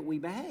the way that we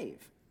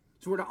behave.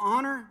 So we're to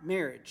honor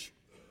marriage.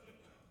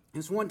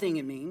 That's one thing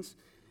it means.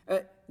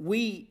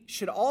 We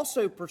should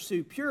also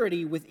pursue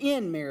purity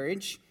within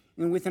marriage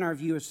and within our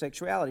view of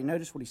sexuality.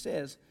 Notice what he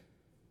says.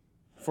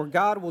 For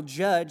God will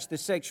judge the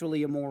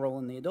sexually immoral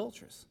and the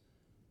adulterous.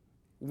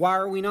 Why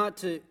are we not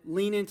to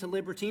lean into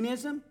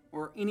libertinism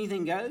or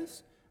anything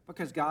goes?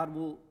 Because God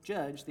will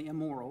judge the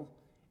immoral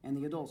and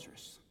the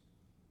adulterous.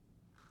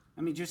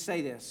 Let me just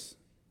say this.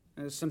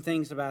 There's some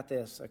things about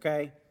this,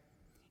 okay?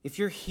 If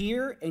you're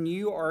here and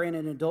you are in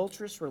an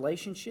adulterous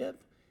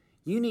relationship,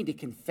 you need to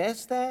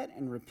confess that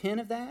and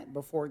repent of that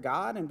before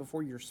God and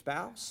before your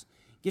spouse.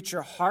 Get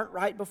your heart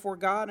right before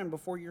God and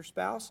before your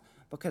spouse,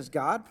 because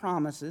God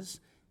promises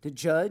to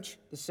judge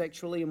the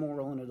sexually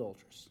immoral and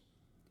adulterous.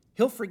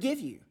 He'll forgive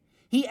you.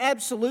 He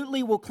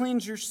absolutely will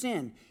cleanse your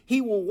sin.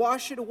 He will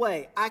wash it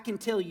away. I can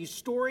tell you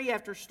story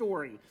after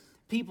story.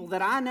 People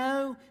that I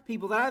know,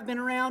 people that I've been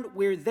around,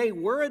 where they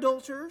were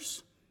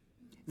adulterers,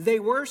 they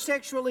were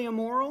sexually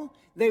immoral,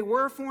 they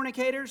were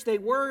fornicators, they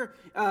were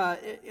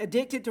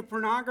addicted to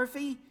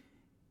pornography.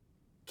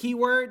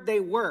 Keyword, they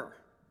were.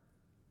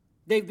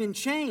 They've been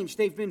changed,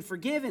 they've been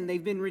forgiven,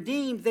 they've been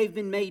redeemed, they've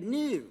been made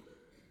new.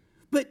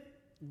 But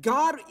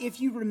God,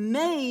 if you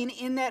remain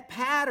in that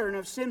pattern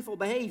of sinful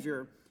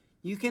behavior,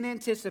 you can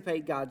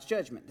anticipate God's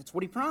judgment. That's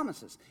what he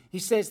promises. He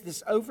says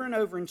this over and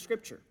over in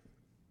Scripture.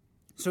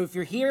 So if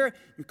you're here,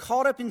 you're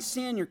caught up in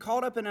sin, you're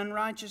caught up in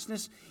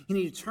unrighteousness, you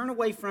need to turn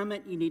away from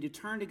it, you need to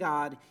turn to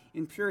God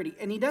in purity.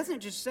 And he doesn't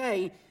just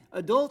say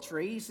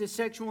adultery, he says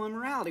sexual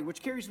immorality,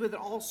 which carries with it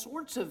all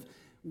sorts of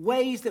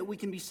ways that we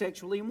can be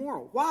sexually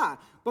immoral. Why?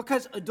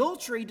 Because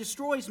adultery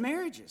destroys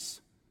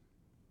marriages.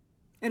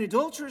 An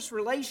adulterous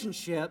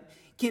relationship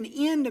can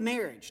end a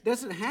marriage.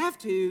 Doesn't have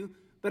to,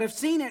 but I've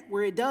seen it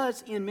where it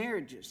does end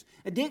marriages.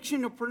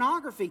 Addiction to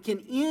pornography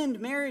can end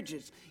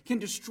marriages, can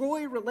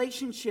destroy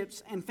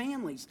relationships and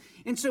families.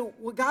 And so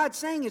what God's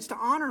saying is to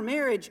honor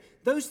marriage,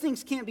 those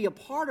things can't be a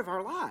part of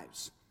our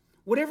lives.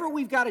 Whatever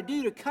we've got to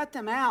do to cut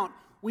them out,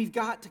 we've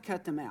got to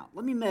cut them out.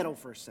 Let me meddle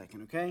for a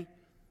second, okay?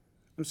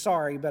 I'm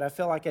sorry, but I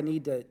feel like I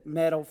need to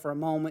meddle for a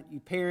moment. You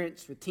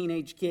parents with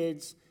teenage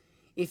kids,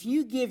 if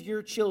you give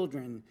your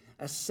children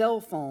a cell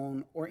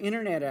phone or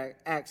internet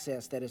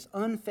access that is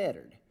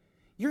unfettered,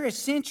 you're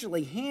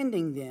essentially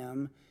handing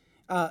them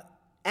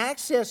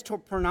access to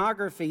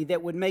pornography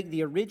that would make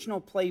the original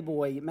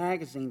Playboy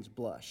magazines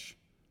blush.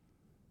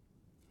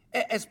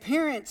 As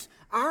parents,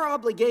 our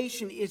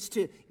obligation is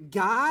to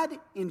guide,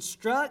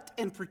 instruct,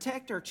 and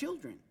protect our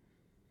children.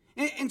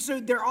 And so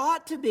there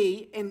ought to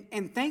be,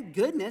 and thank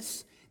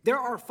goodness, there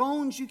are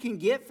phones you can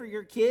get for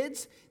your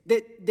kids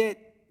that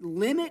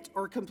limit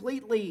or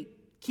completely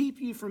keep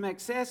you from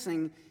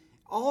accessing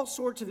all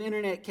sorts of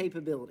internet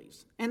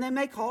capabilities. And they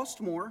may cost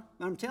more.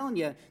 I'm telling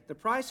you, the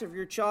price of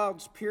your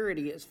child's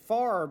purity is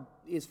far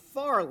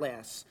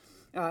less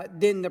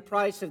than the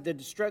price of the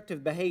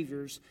destructive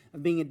behaviors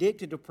of being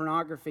addicted to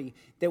pornography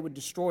that would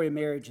destroy a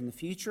marriage in the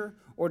future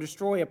or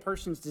destroy a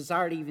person's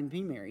desire to even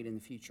be married in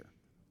the future.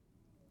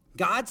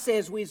 God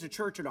says we as a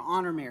church are to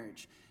honor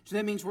marriage. So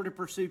that means we're to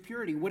pursue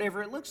purity,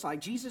 whatever it looks like.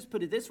 Jesus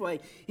put it this way.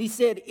 He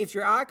said, if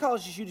your eye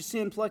causes you to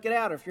sin, pluck it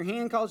out. Or if your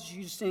hand causes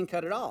you to sin,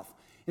 cut it off.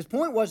 His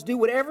point was, do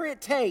whatever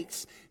it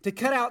takes to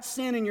cut out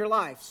sin in your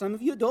life. Some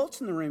of you adults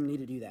in the room need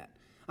to do that.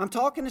 I'm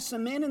talking to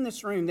some men in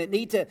this room that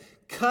need to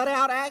cut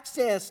out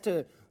access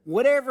to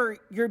whatever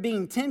you're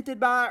being tempted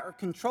by or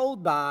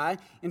controlled by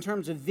in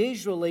terms of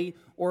visually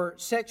or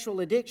sexual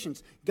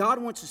addictions. God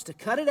wants us to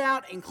cut it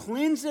out and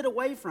cleanse it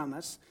away from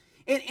us.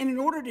 And in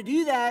order to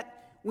do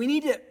that, we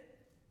need to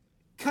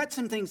cut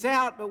some things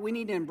out, but we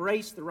need to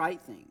embrace the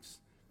right things.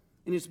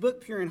 In his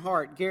book, Pure in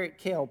Heart, Garrett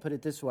Kell put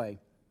it this way.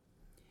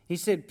 He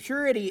said,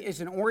 purity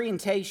is an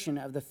orientation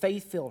of the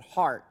faith-filled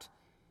heart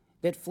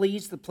that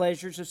flees the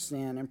pleasures of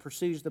sin and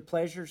pursues the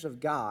pleasures of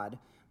God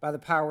by the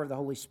power of the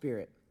Holy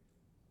Spirit.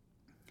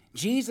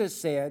 Jesus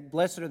said,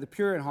 blessed are the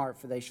pure in heart,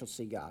 for they shall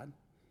see God.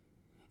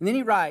 And then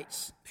he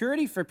writes,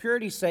 purity for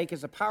purity's sake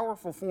is a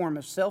powerful form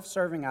of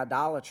self-serving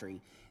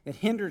idolatry that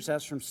hinders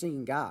us from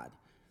seeing God.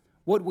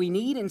 What we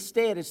need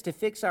instead is to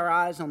fix our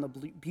eyes on the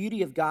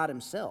beauty of God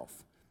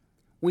himself.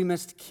 We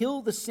must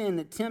kill the sin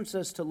that tempts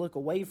us to look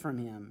away from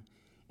him,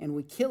 and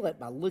we kill it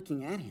by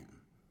looking at him.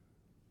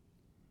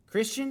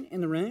 Christian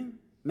in the room,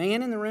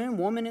 man in the room,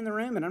 woman in the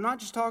room, and I'm not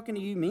just talking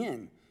to you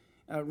men.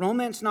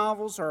 Romance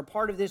novels are a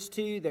part of this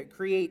too that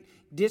create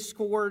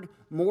discord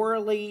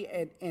morally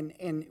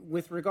and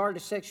with regard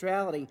to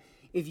sexuality.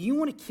 If you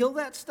want to kill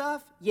that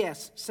stuff,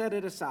 yes, set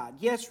it aside.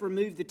 Yes,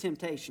 remove the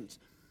temptations.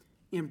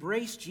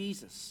 Embrace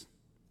Jesus.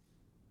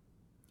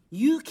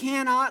 You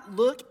cannot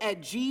look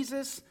at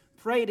Jesus,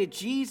 pray to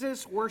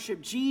Jesus, worship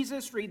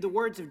Jesus, read the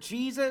words of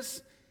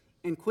Jesus,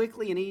 and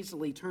quickly and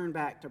easily turn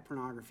back to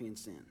pornography and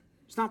sin.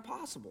 It's not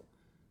possible.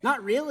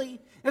 Not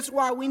really. That's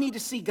why we need to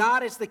see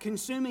God as the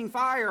consuming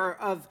fire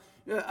of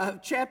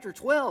chapter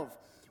 12.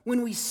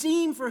 When we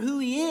see him for who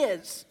he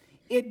is,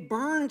 it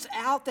burns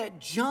out that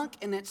junk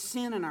and that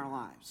sin in our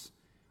lives.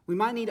 We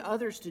might need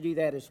others to do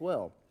that as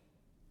well.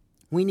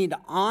 We need to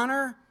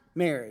honor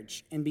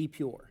marriage and be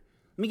pure.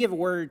 Let me give a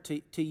word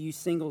to you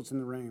singles in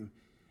the room.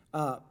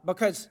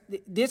 Because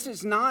this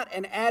is not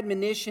an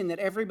admonition that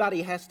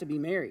everybody has to be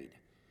married.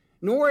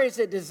 Nor is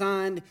it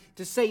designed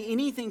to say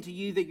anything to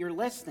you that you're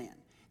less than.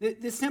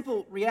 The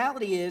simple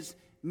reality is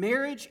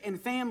marriage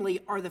and family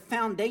are the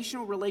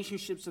foundational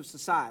relationships of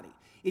society.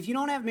 If you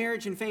don't have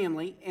marriage and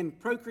family and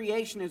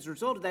procreation as a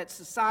result of that,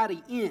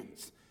 society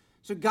ends.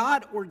 So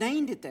God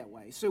ordained it that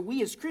way. So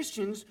we as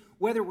Christians,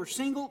 whether we're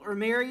single or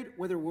married,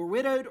 whether we're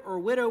widowed or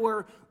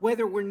widower,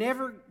 whether we're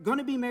never going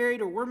to be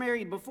married or we're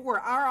married before,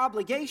 our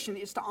obligation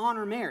is to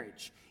honor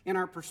marriage in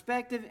our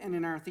perspective and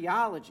in our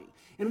theology.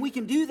 And we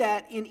can do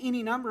that in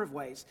any number of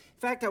ways.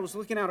 In fact, I was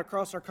looking out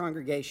across our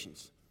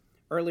congregations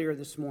earlier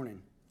this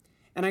morning,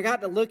 and I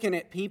got to looking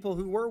at people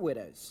who were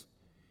widows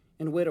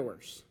and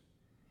widowers.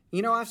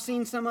 You know, I've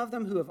seen some of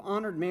them who have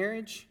honored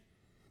marriage.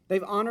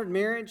 They've honored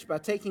marriage by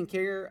taking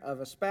care of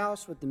a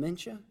spouse with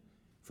dementia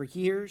for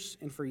years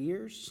and for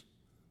years.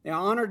 They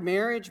honored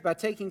marriage by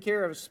taking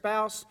care of a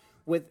spouse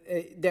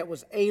that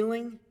was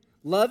ailing,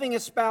 loving a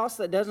spouse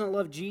that doesn't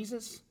love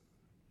Jesus.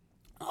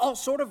 All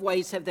sort of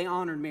ways have they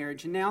honored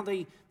marriage, and now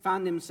they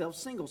find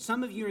themselves single.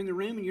 Some of you are in the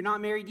room and you're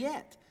not married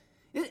yet.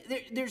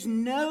 There's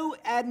no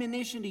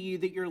admonition to you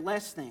that you're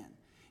less than.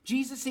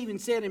 Jesus even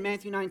said in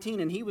Matthew 19,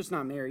 and he was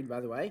not married,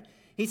 by the way,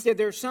 he said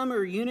there are some who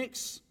are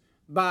eunuchs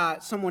by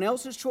someone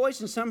else's choice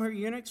and some who are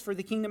eunuchs for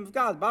the kingdom of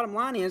God. The bottom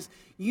line is,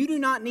 you do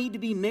not need to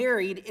be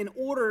married in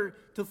order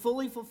to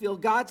fully fulfill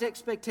God's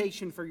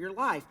expectation for your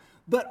life.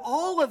 But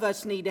all of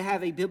us need to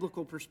have a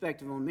biblical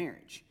perspective on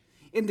marriage.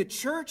 And the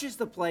church is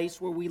the place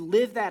where we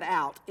live that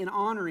out in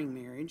honoring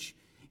marriage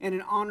and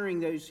in honoring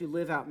those who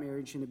live out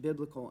marriage in a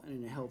biblical and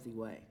in a healthy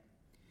way.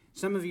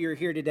 Some of you are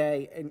here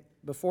today, and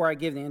before I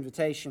give the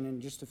invitation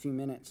in just a few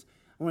minutes,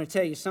 I want to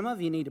tell you, some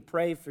of you need to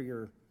pray for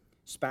your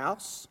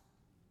spouse.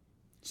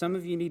 Some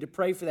of you need to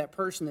pray for that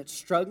person that's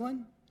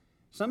struggling.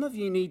 Some of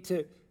you need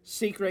to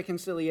seek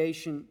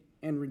reconciliation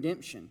and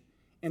redemption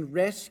and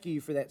rescue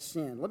for that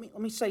sin. Let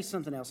me say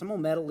something else. I'm going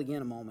to meddle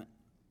again a moment,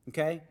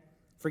 okay?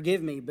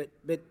 Forgive me, but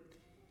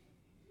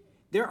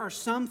there are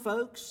some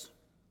folks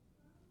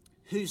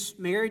whose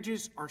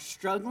marriages are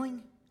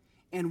struggling,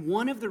 and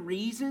one of the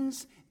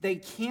reasons they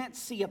can't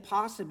see a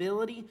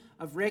possibility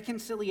of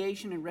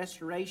reconciliation and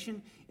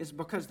restoration is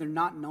because they're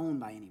not known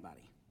by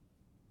anybody.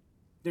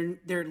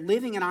 They're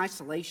living in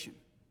isolation.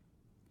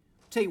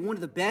 I'll tell you, one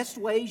of the best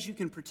ways you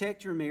can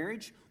protect your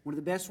marriage, one of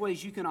the best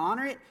ways you can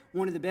honor it,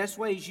 one of the best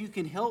ways you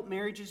can help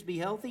marriages be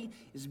healthy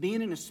is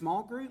being in a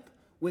small group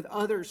with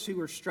others who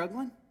are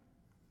struggling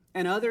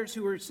and others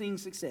who are seeing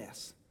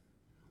success.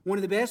 One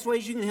of the best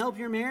ways you can help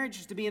your marriage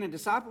is to be in a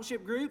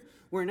discipleship group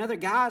where another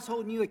guy is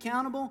holding you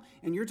accountable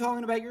and you're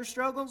talking about your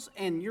struggles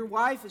and your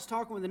wife is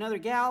talking with another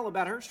gal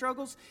about her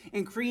struggles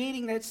and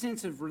creating that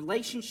sense of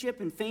relationship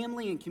and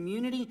family and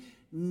community.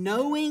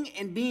 Knowing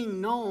and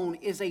being known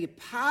is a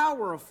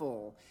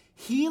powerful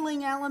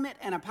healing element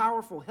and a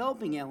powerful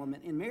helping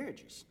element in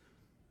marriages.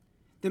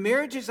 The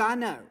marriages I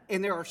know,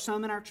 and there are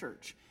some in our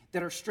church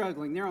that are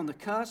struggling, they're on the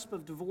cusp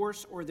of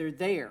divorce or they're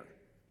there.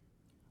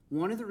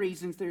 One of the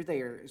reasons they're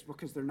there is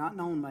because they're not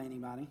known by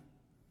anybody.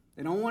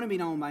 They don't want to be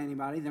known by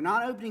anybody. They're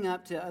not opening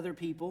up to other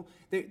people.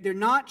 They're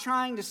not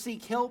trying to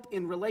seek help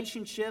in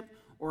relationship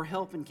or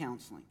help in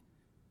counseling.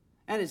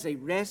 That is a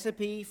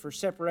recipe for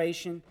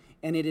separation,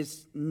 and it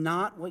is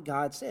not what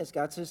God says.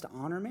 God says to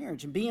honor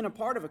marriage. And being a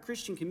part of a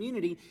Christian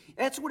community,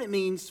 that's what it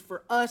means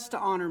for us to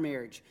honor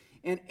marriage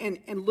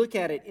and look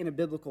at it in a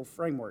biblical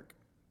framework.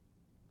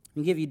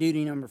 I'll give you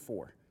duty number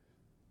 4.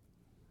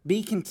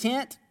 Be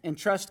content and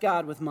trust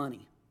God with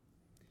money.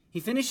 He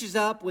finishes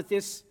up with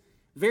this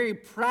very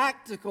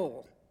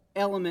practical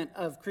element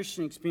of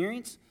Christian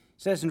experience.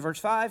 It says in verse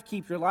 5,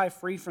 keep your life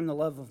free from the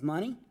love of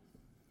money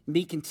and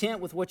be content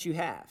with what you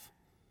have.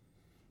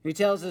 He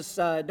tells us,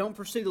 don't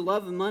pursue the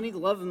love of money. The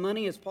love of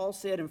money, as Paul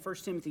said in 1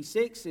 Timothy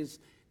 6, is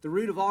the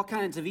root of all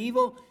kinds of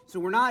evil. So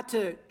we're not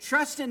to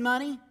trust in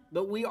money,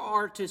 but we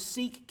are to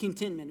seek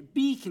contentment.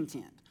 Be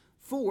content.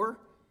 For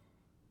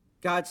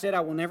God said,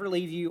 I will never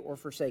leave you or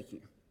forsake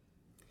you.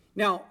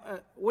 Now,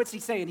 what's he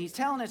saying? He's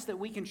telling us that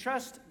we can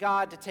trust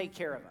God to take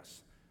care of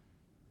us.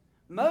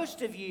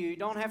 Most of you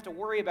don't have to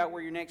worry about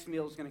where your next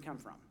meal is going to come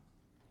from.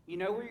 You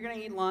know where you're going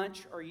to eat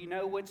lunch, or you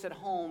know what's at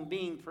home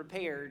being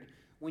prepared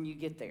when you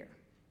get there.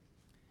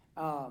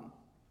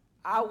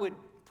 I would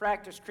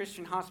practice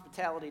Christian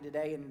hospitality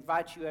today and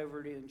invite you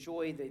over to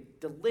enjoy the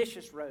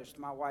delicious roast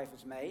my wife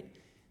has made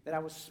that I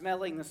was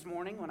smelling this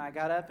morning when I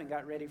got up and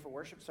got ready for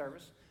worship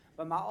service.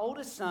 But my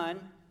oldest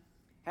son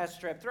has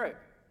strep throat.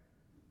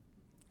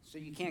 So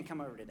you can't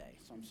come over today,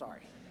 so I'm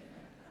sorry.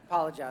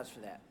 Apologize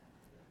for that.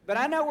 But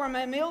I know where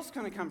my meal's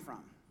going to come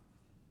from.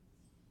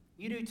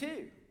 You do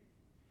too.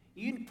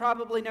 You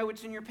probably know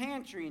what's in your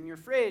pantry and your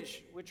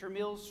fridge, which are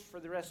meals for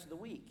the rest of the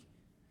week.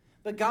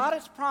 But God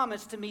has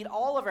promised to meet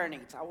all of our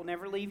needs. I will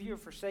never leave you or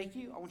forsake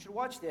you. I want you to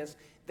watch this.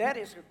 That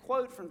is a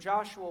quote from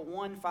Joshua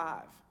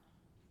 1:5.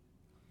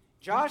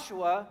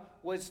 Joshua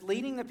was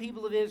leading the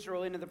people of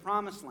Israel into the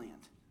promised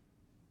land.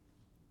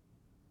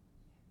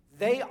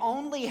 They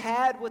only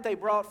had what they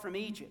brought from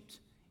Egypt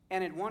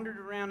and had wandered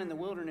around in the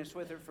wilderness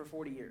with it for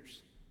 40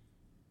 years.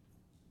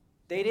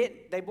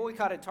 They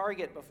boycotted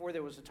Target before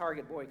there was a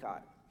Target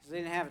boycott because they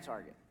didn't have a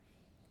Target.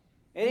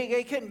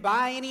 They couldn't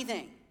buy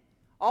anything.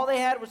 All they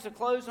had was the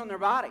clothes on their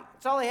body.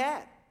 That's all they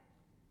had.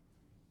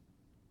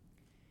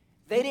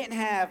 They didn't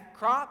have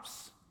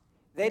crops.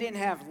 They didn't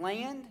have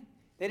land.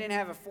 They didn't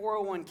have a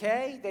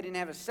 401k. They didn't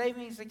have a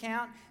savings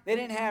account. They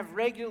didn't have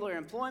regular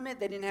employment.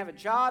 They didn't have a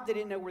job. They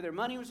didn't know where their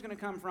money was going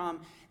to come from.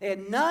 They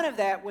had none of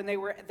that when they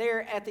were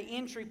there at the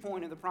entry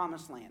point of the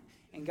promised land.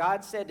 And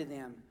God said to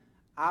them,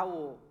 I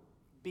will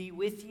be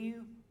with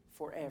you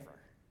forever.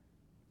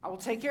 I will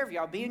take care of you.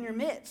 I'll be in your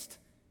midst.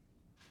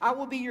 I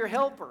will be your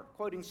helper,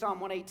 quoting Psalm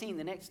 118,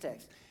 the next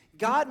text.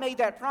 God made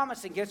that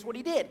promise, and guess what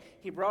he did?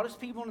 He brought his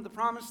people into the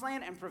promised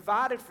land and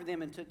provided for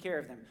them and took care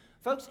of them.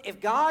 Folks,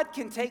 if God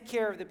can take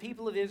care of the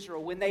people of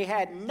Israel when they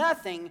had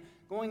nothing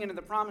going into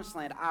the promised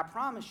land, I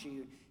promise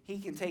you, he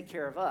can take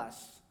care of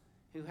us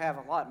who have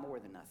a lot more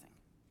than nothing.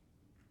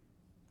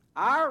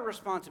 Our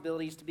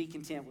responsibility is to be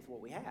content with what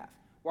we have.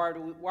 Why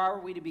are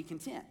we to be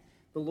content?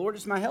 The Lord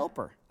is my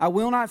helper. I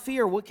will not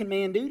fear. What can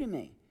man do to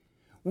me?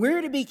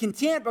 We're to be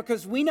content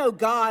because we know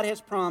God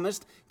has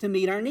promised to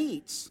meet our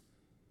needs.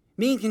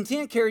 Being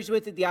content carries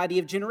with it the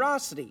idea of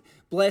generosity,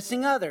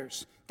 blessing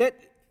others.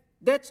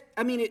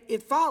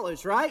 It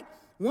follows, right?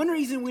 One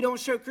reason we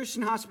don't show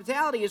Christian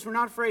hospitality is we're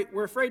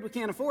afraid we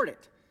can't afford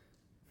it.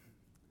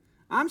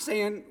 I'm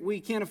saying we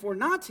can't afford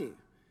not to.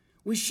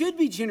 We should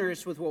be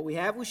generous with what we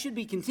have. We should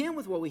be content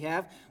with what we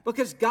have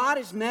because God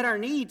has met our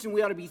needs, and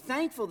we ought to be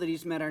thankful that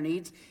he's met our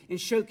needs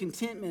and show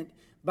contentment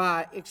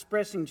by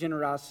expressing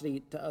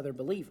generosity to other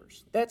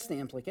believers. That's the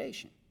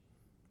implication.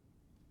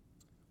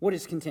 What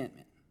is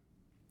contentment?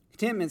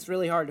 Contentment's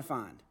really hard to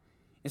find.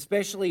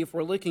 Especially if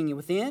we're looking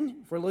within,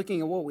 if we're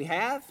looking at what we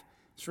have,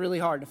 it's really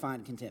hard to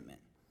find contentment.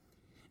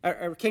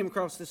 I came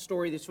across this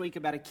story this week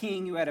about a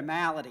king who had a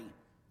malady,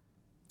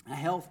 a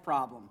health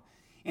problem.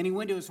 And he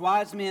went to his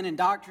wise men and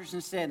doctors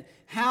and said,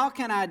 how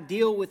can I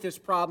deal with this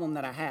problem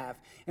that I have?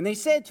 And they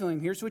said to him,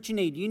 here's what you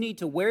need. You need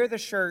to wear the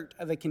shirt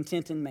of a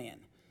contented man.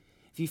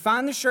 If you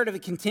find the shirt of a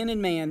contented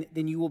man,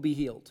 then you will be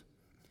healed.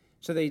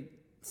 So they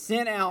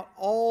sent out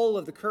all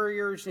of the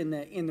couriers in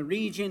the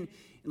region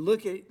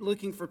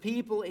looking for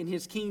people in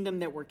his kingdom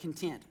that were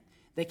content.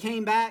 They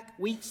came back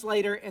weeks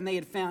later and they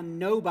had found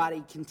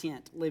nobody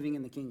content living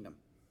in the kingdom.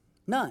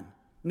 None.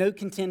 No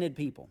contented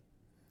people.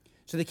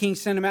 So the king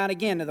sent them out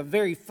again to the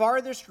very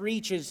farthest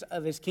reaches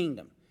of his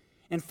kingdom.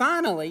 And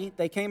finally,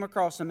 they came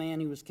across a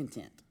man who was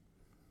content.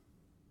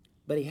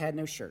 But he had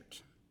no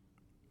shirt.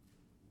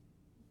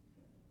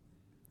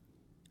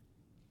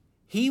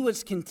 He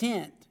was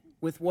content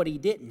with what he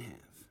didn't have.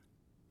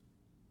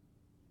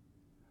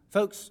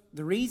 Folks,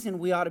 the reason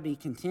we ought to be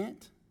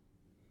content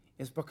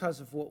is because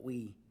of what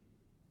we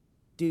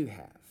do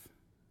have.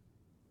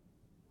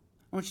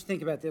 I want you to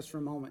think about this for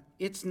a moment.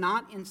 It's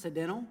not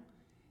incidental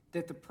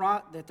that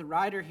the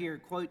writer here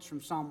quotes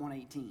from Psalm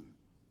 118.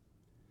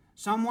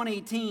 Psalm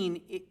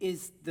 118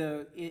 is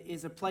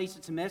a place,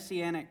 it's a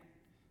messianic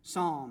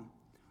psalm,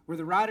 where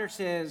the writer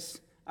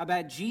says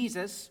about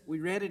Jesus, we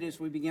read it as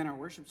we began our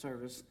worship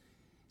service,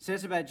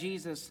 says about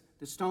Jesus,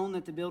 the stone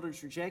that the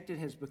builders rejected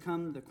has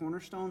become the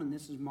cornerstone, and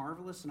this is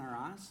marvelous in our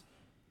eyes.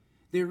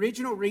 The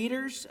original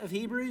readers of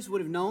Hebrews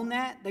would have known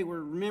that. They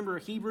were, remember,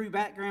 Hebrew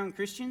background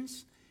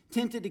Christians,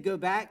 tempted to go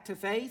back to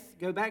faith,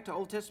 go back to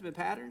Old Testament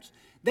patterns.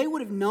 They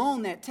would have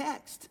known that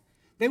text.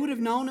 They would have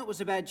known it was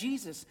about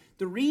Jesus.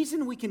 The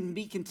reason we can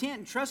be content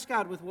and trust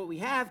God with what we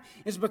have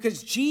is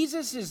because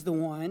Jesus is the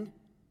one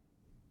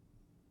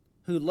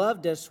who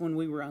loved us when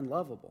we were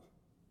unlovable.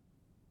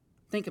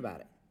 Think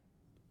about it.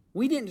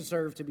 We didn't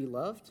deserve to be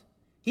loved.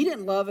 He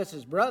didn't love us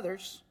as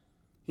brothers.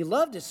 He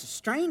loved us as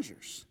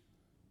strangers.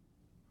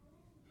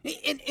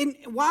 And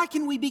why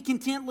can we be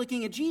content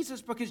looking at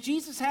Jesus? Because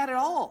Jesus had it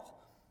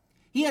all.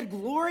 He had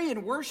glory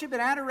and worship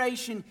and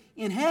adoration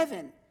in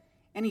heaven,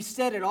 and he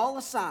set it all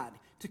aside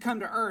to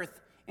come to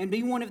earth and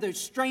be one of those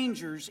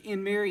strangers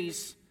in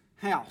Mary's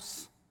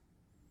house.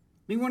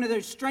 Be one of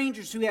those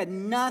strangers who had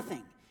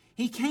nothing.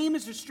 He came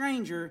as a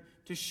stranger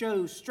to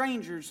show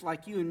strangers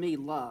like you and me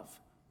love.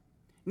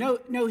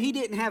 No, he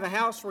didn't have a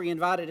house where he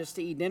invited us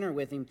to eat dinner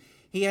with him.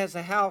 He has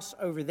a house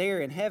over there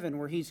in heaven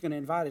where he's going to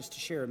invite us to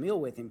share a meal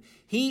with him.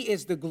 He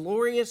is the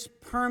glorious,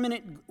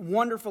 permanent,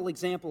 wonderful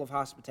example of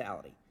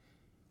hospitality.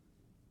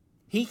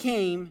 He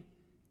came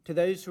to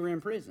those who were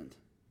imprisoned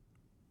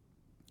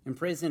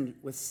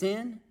with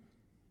sin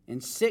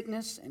and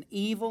sickness and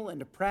evil and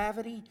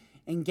depravity,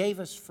 and gave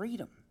us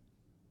freedom.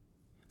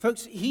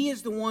 Folks, he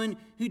is the one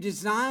who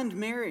designed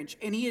marriage,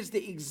 and he is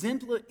the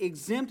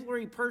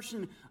exemplary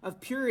person of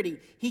purity.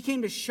 He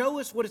came to show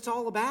us what it's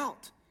all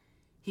about.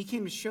 He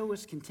came to show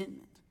us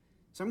contentment.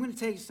 So I'm going to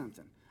tell you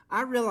something.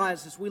 I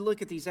realize as we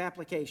look at these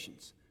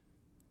applications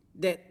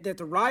that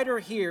the writer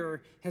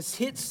here has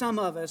hit some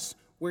of us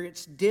where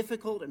it's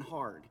difficult and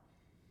hard.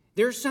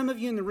 There are some of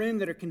you in the room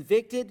that are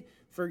convicted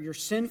for your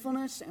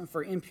sinfulness and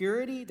for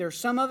impurity. There are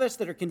some of us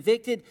that are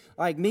convicted,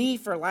 like me,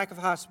 for lack of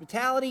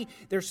hospitality.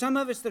 There are some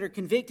of us that are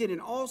convicted in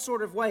all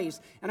sort of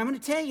ways. And I'm going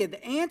to tell you,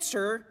 the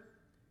answer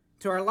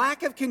to our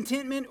lack of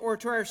contentment or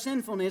to our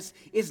sinfulness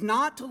is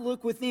not to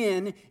look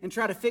within and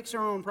try to fix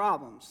our own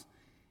problems.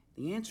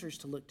 The answer is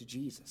to look to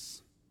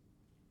Jesus.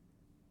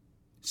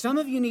 Some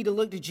of you need to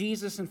look to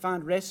Jesus and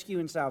find rescue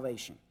and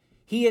salvation.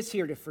 He is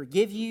here to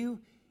forgive you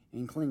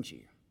and cleanse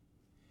you.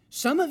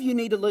 Some of you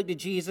need to look to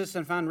Jesus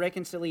and find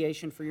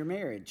reconciliation for your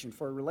marriage and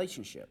for a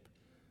relationship.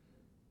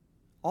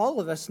 All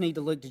of us need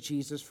to look to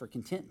Jesus for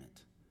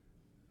contentment.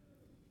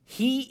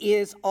 He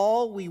is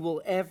all we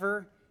will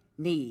ever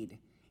need.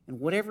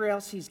 And whatever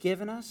else he's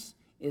given us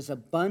is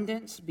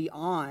abundance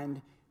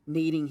beyond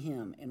needing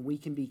him. And we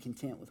can be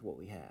content with what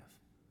we have.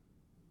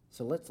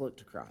 So let's look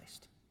to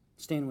Christ.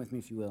 Stand with me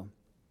if you will.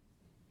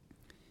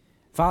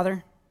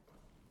 Father,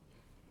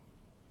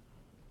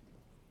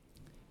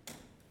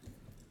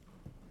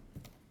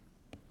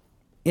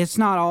 it's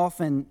not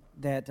often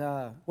that,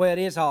 it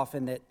is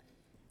often that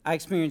I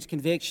experience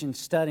conviction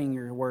studying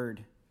your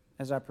word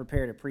as I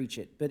prepare to preach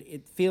it. But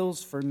it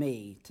feels for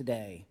me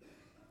today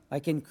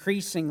like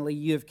increasingly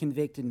you have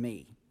convicted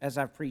me as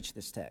I've preached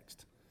this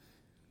text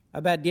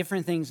about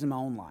different things in my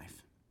own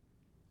life.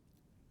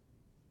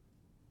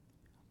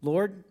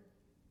 Lord,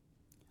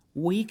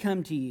 we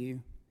come to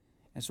you,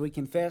 as we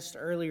confessed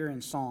earlier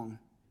in song,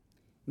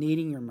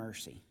 needing your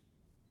mercy.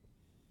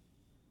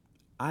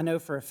 I know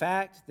for a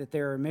fact that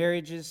there are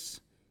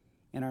marriages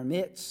in our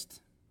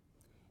midst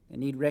that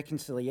need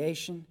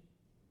reconciliation,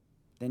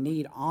 that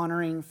need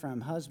honoring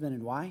from husband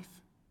and wife.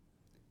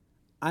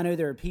 I know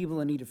there are people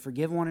that need to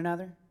forgive one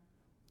another.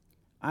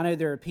 I know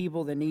there are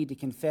people that need to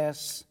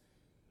confess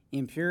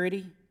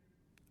impurity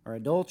or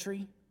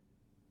adultery.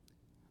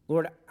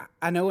 Lord,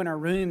 I know in our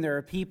room there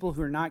are people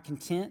who are not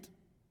content,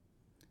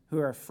 who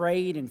are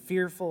afraid and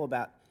fearful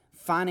about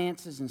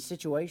finances and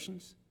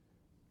situations.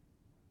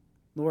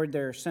 Lord,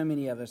 there are so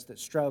many of us that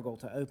struggle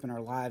to open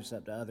our lives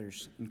up to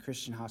others in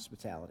Christian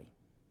hospitality.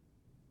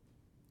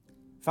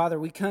 Father,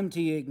 we come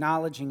to you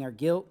acknowledging our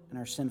guilt and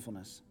our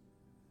sinfulness.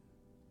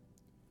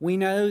 We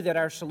know that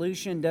our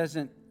solution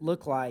doesn't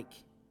look like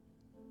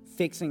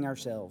fixing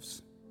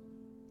ourselves.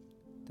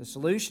 The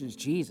solution is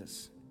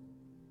Jesus,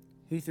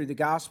 who through the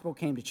gospel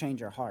came to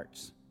change our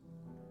hearts.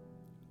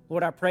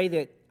 Lord, I pray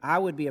that I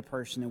would be a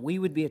person and we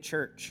would be a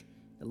church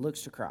that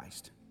looks to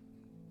Christ.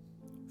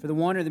 For the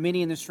one or the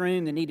many in this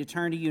room that need to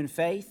turn to you in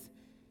faith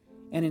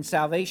and in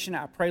salvation,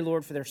 I pray,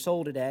 Lord, for their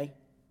soul today,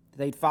 that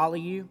they'd follow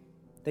you,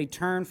 they'd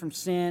turn from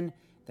sin,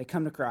 they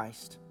come to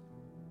Christ.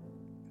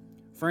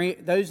 For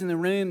those in the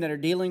room that are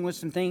dealing with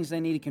some things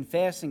they need to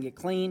confess and get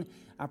clean,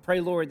 I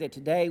pray, Lord, that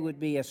today would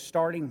be a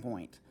starting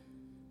point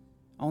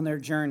on their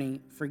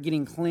journey for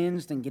getting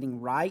cleansed and getting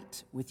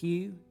right with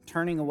you,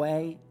 turning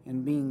away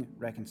and being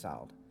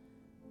reconciled.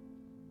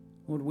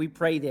 Lord, we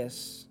pray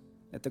this,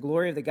 that the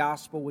glory of the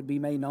gospel would be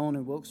made known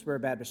in Wilkesboro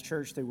Baptist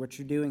Church through what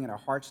you're doing in our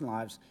hearts and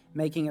lives,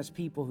 making us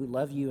people who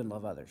love you and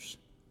love others.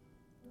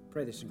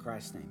 Pray this in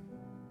Christ's name.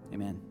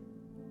 Amen.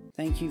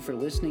 Thank you for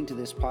listening to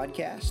this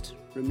podcast.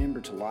 Remember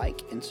to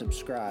like and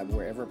subscribe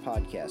wherever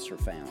podcasts are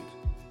found.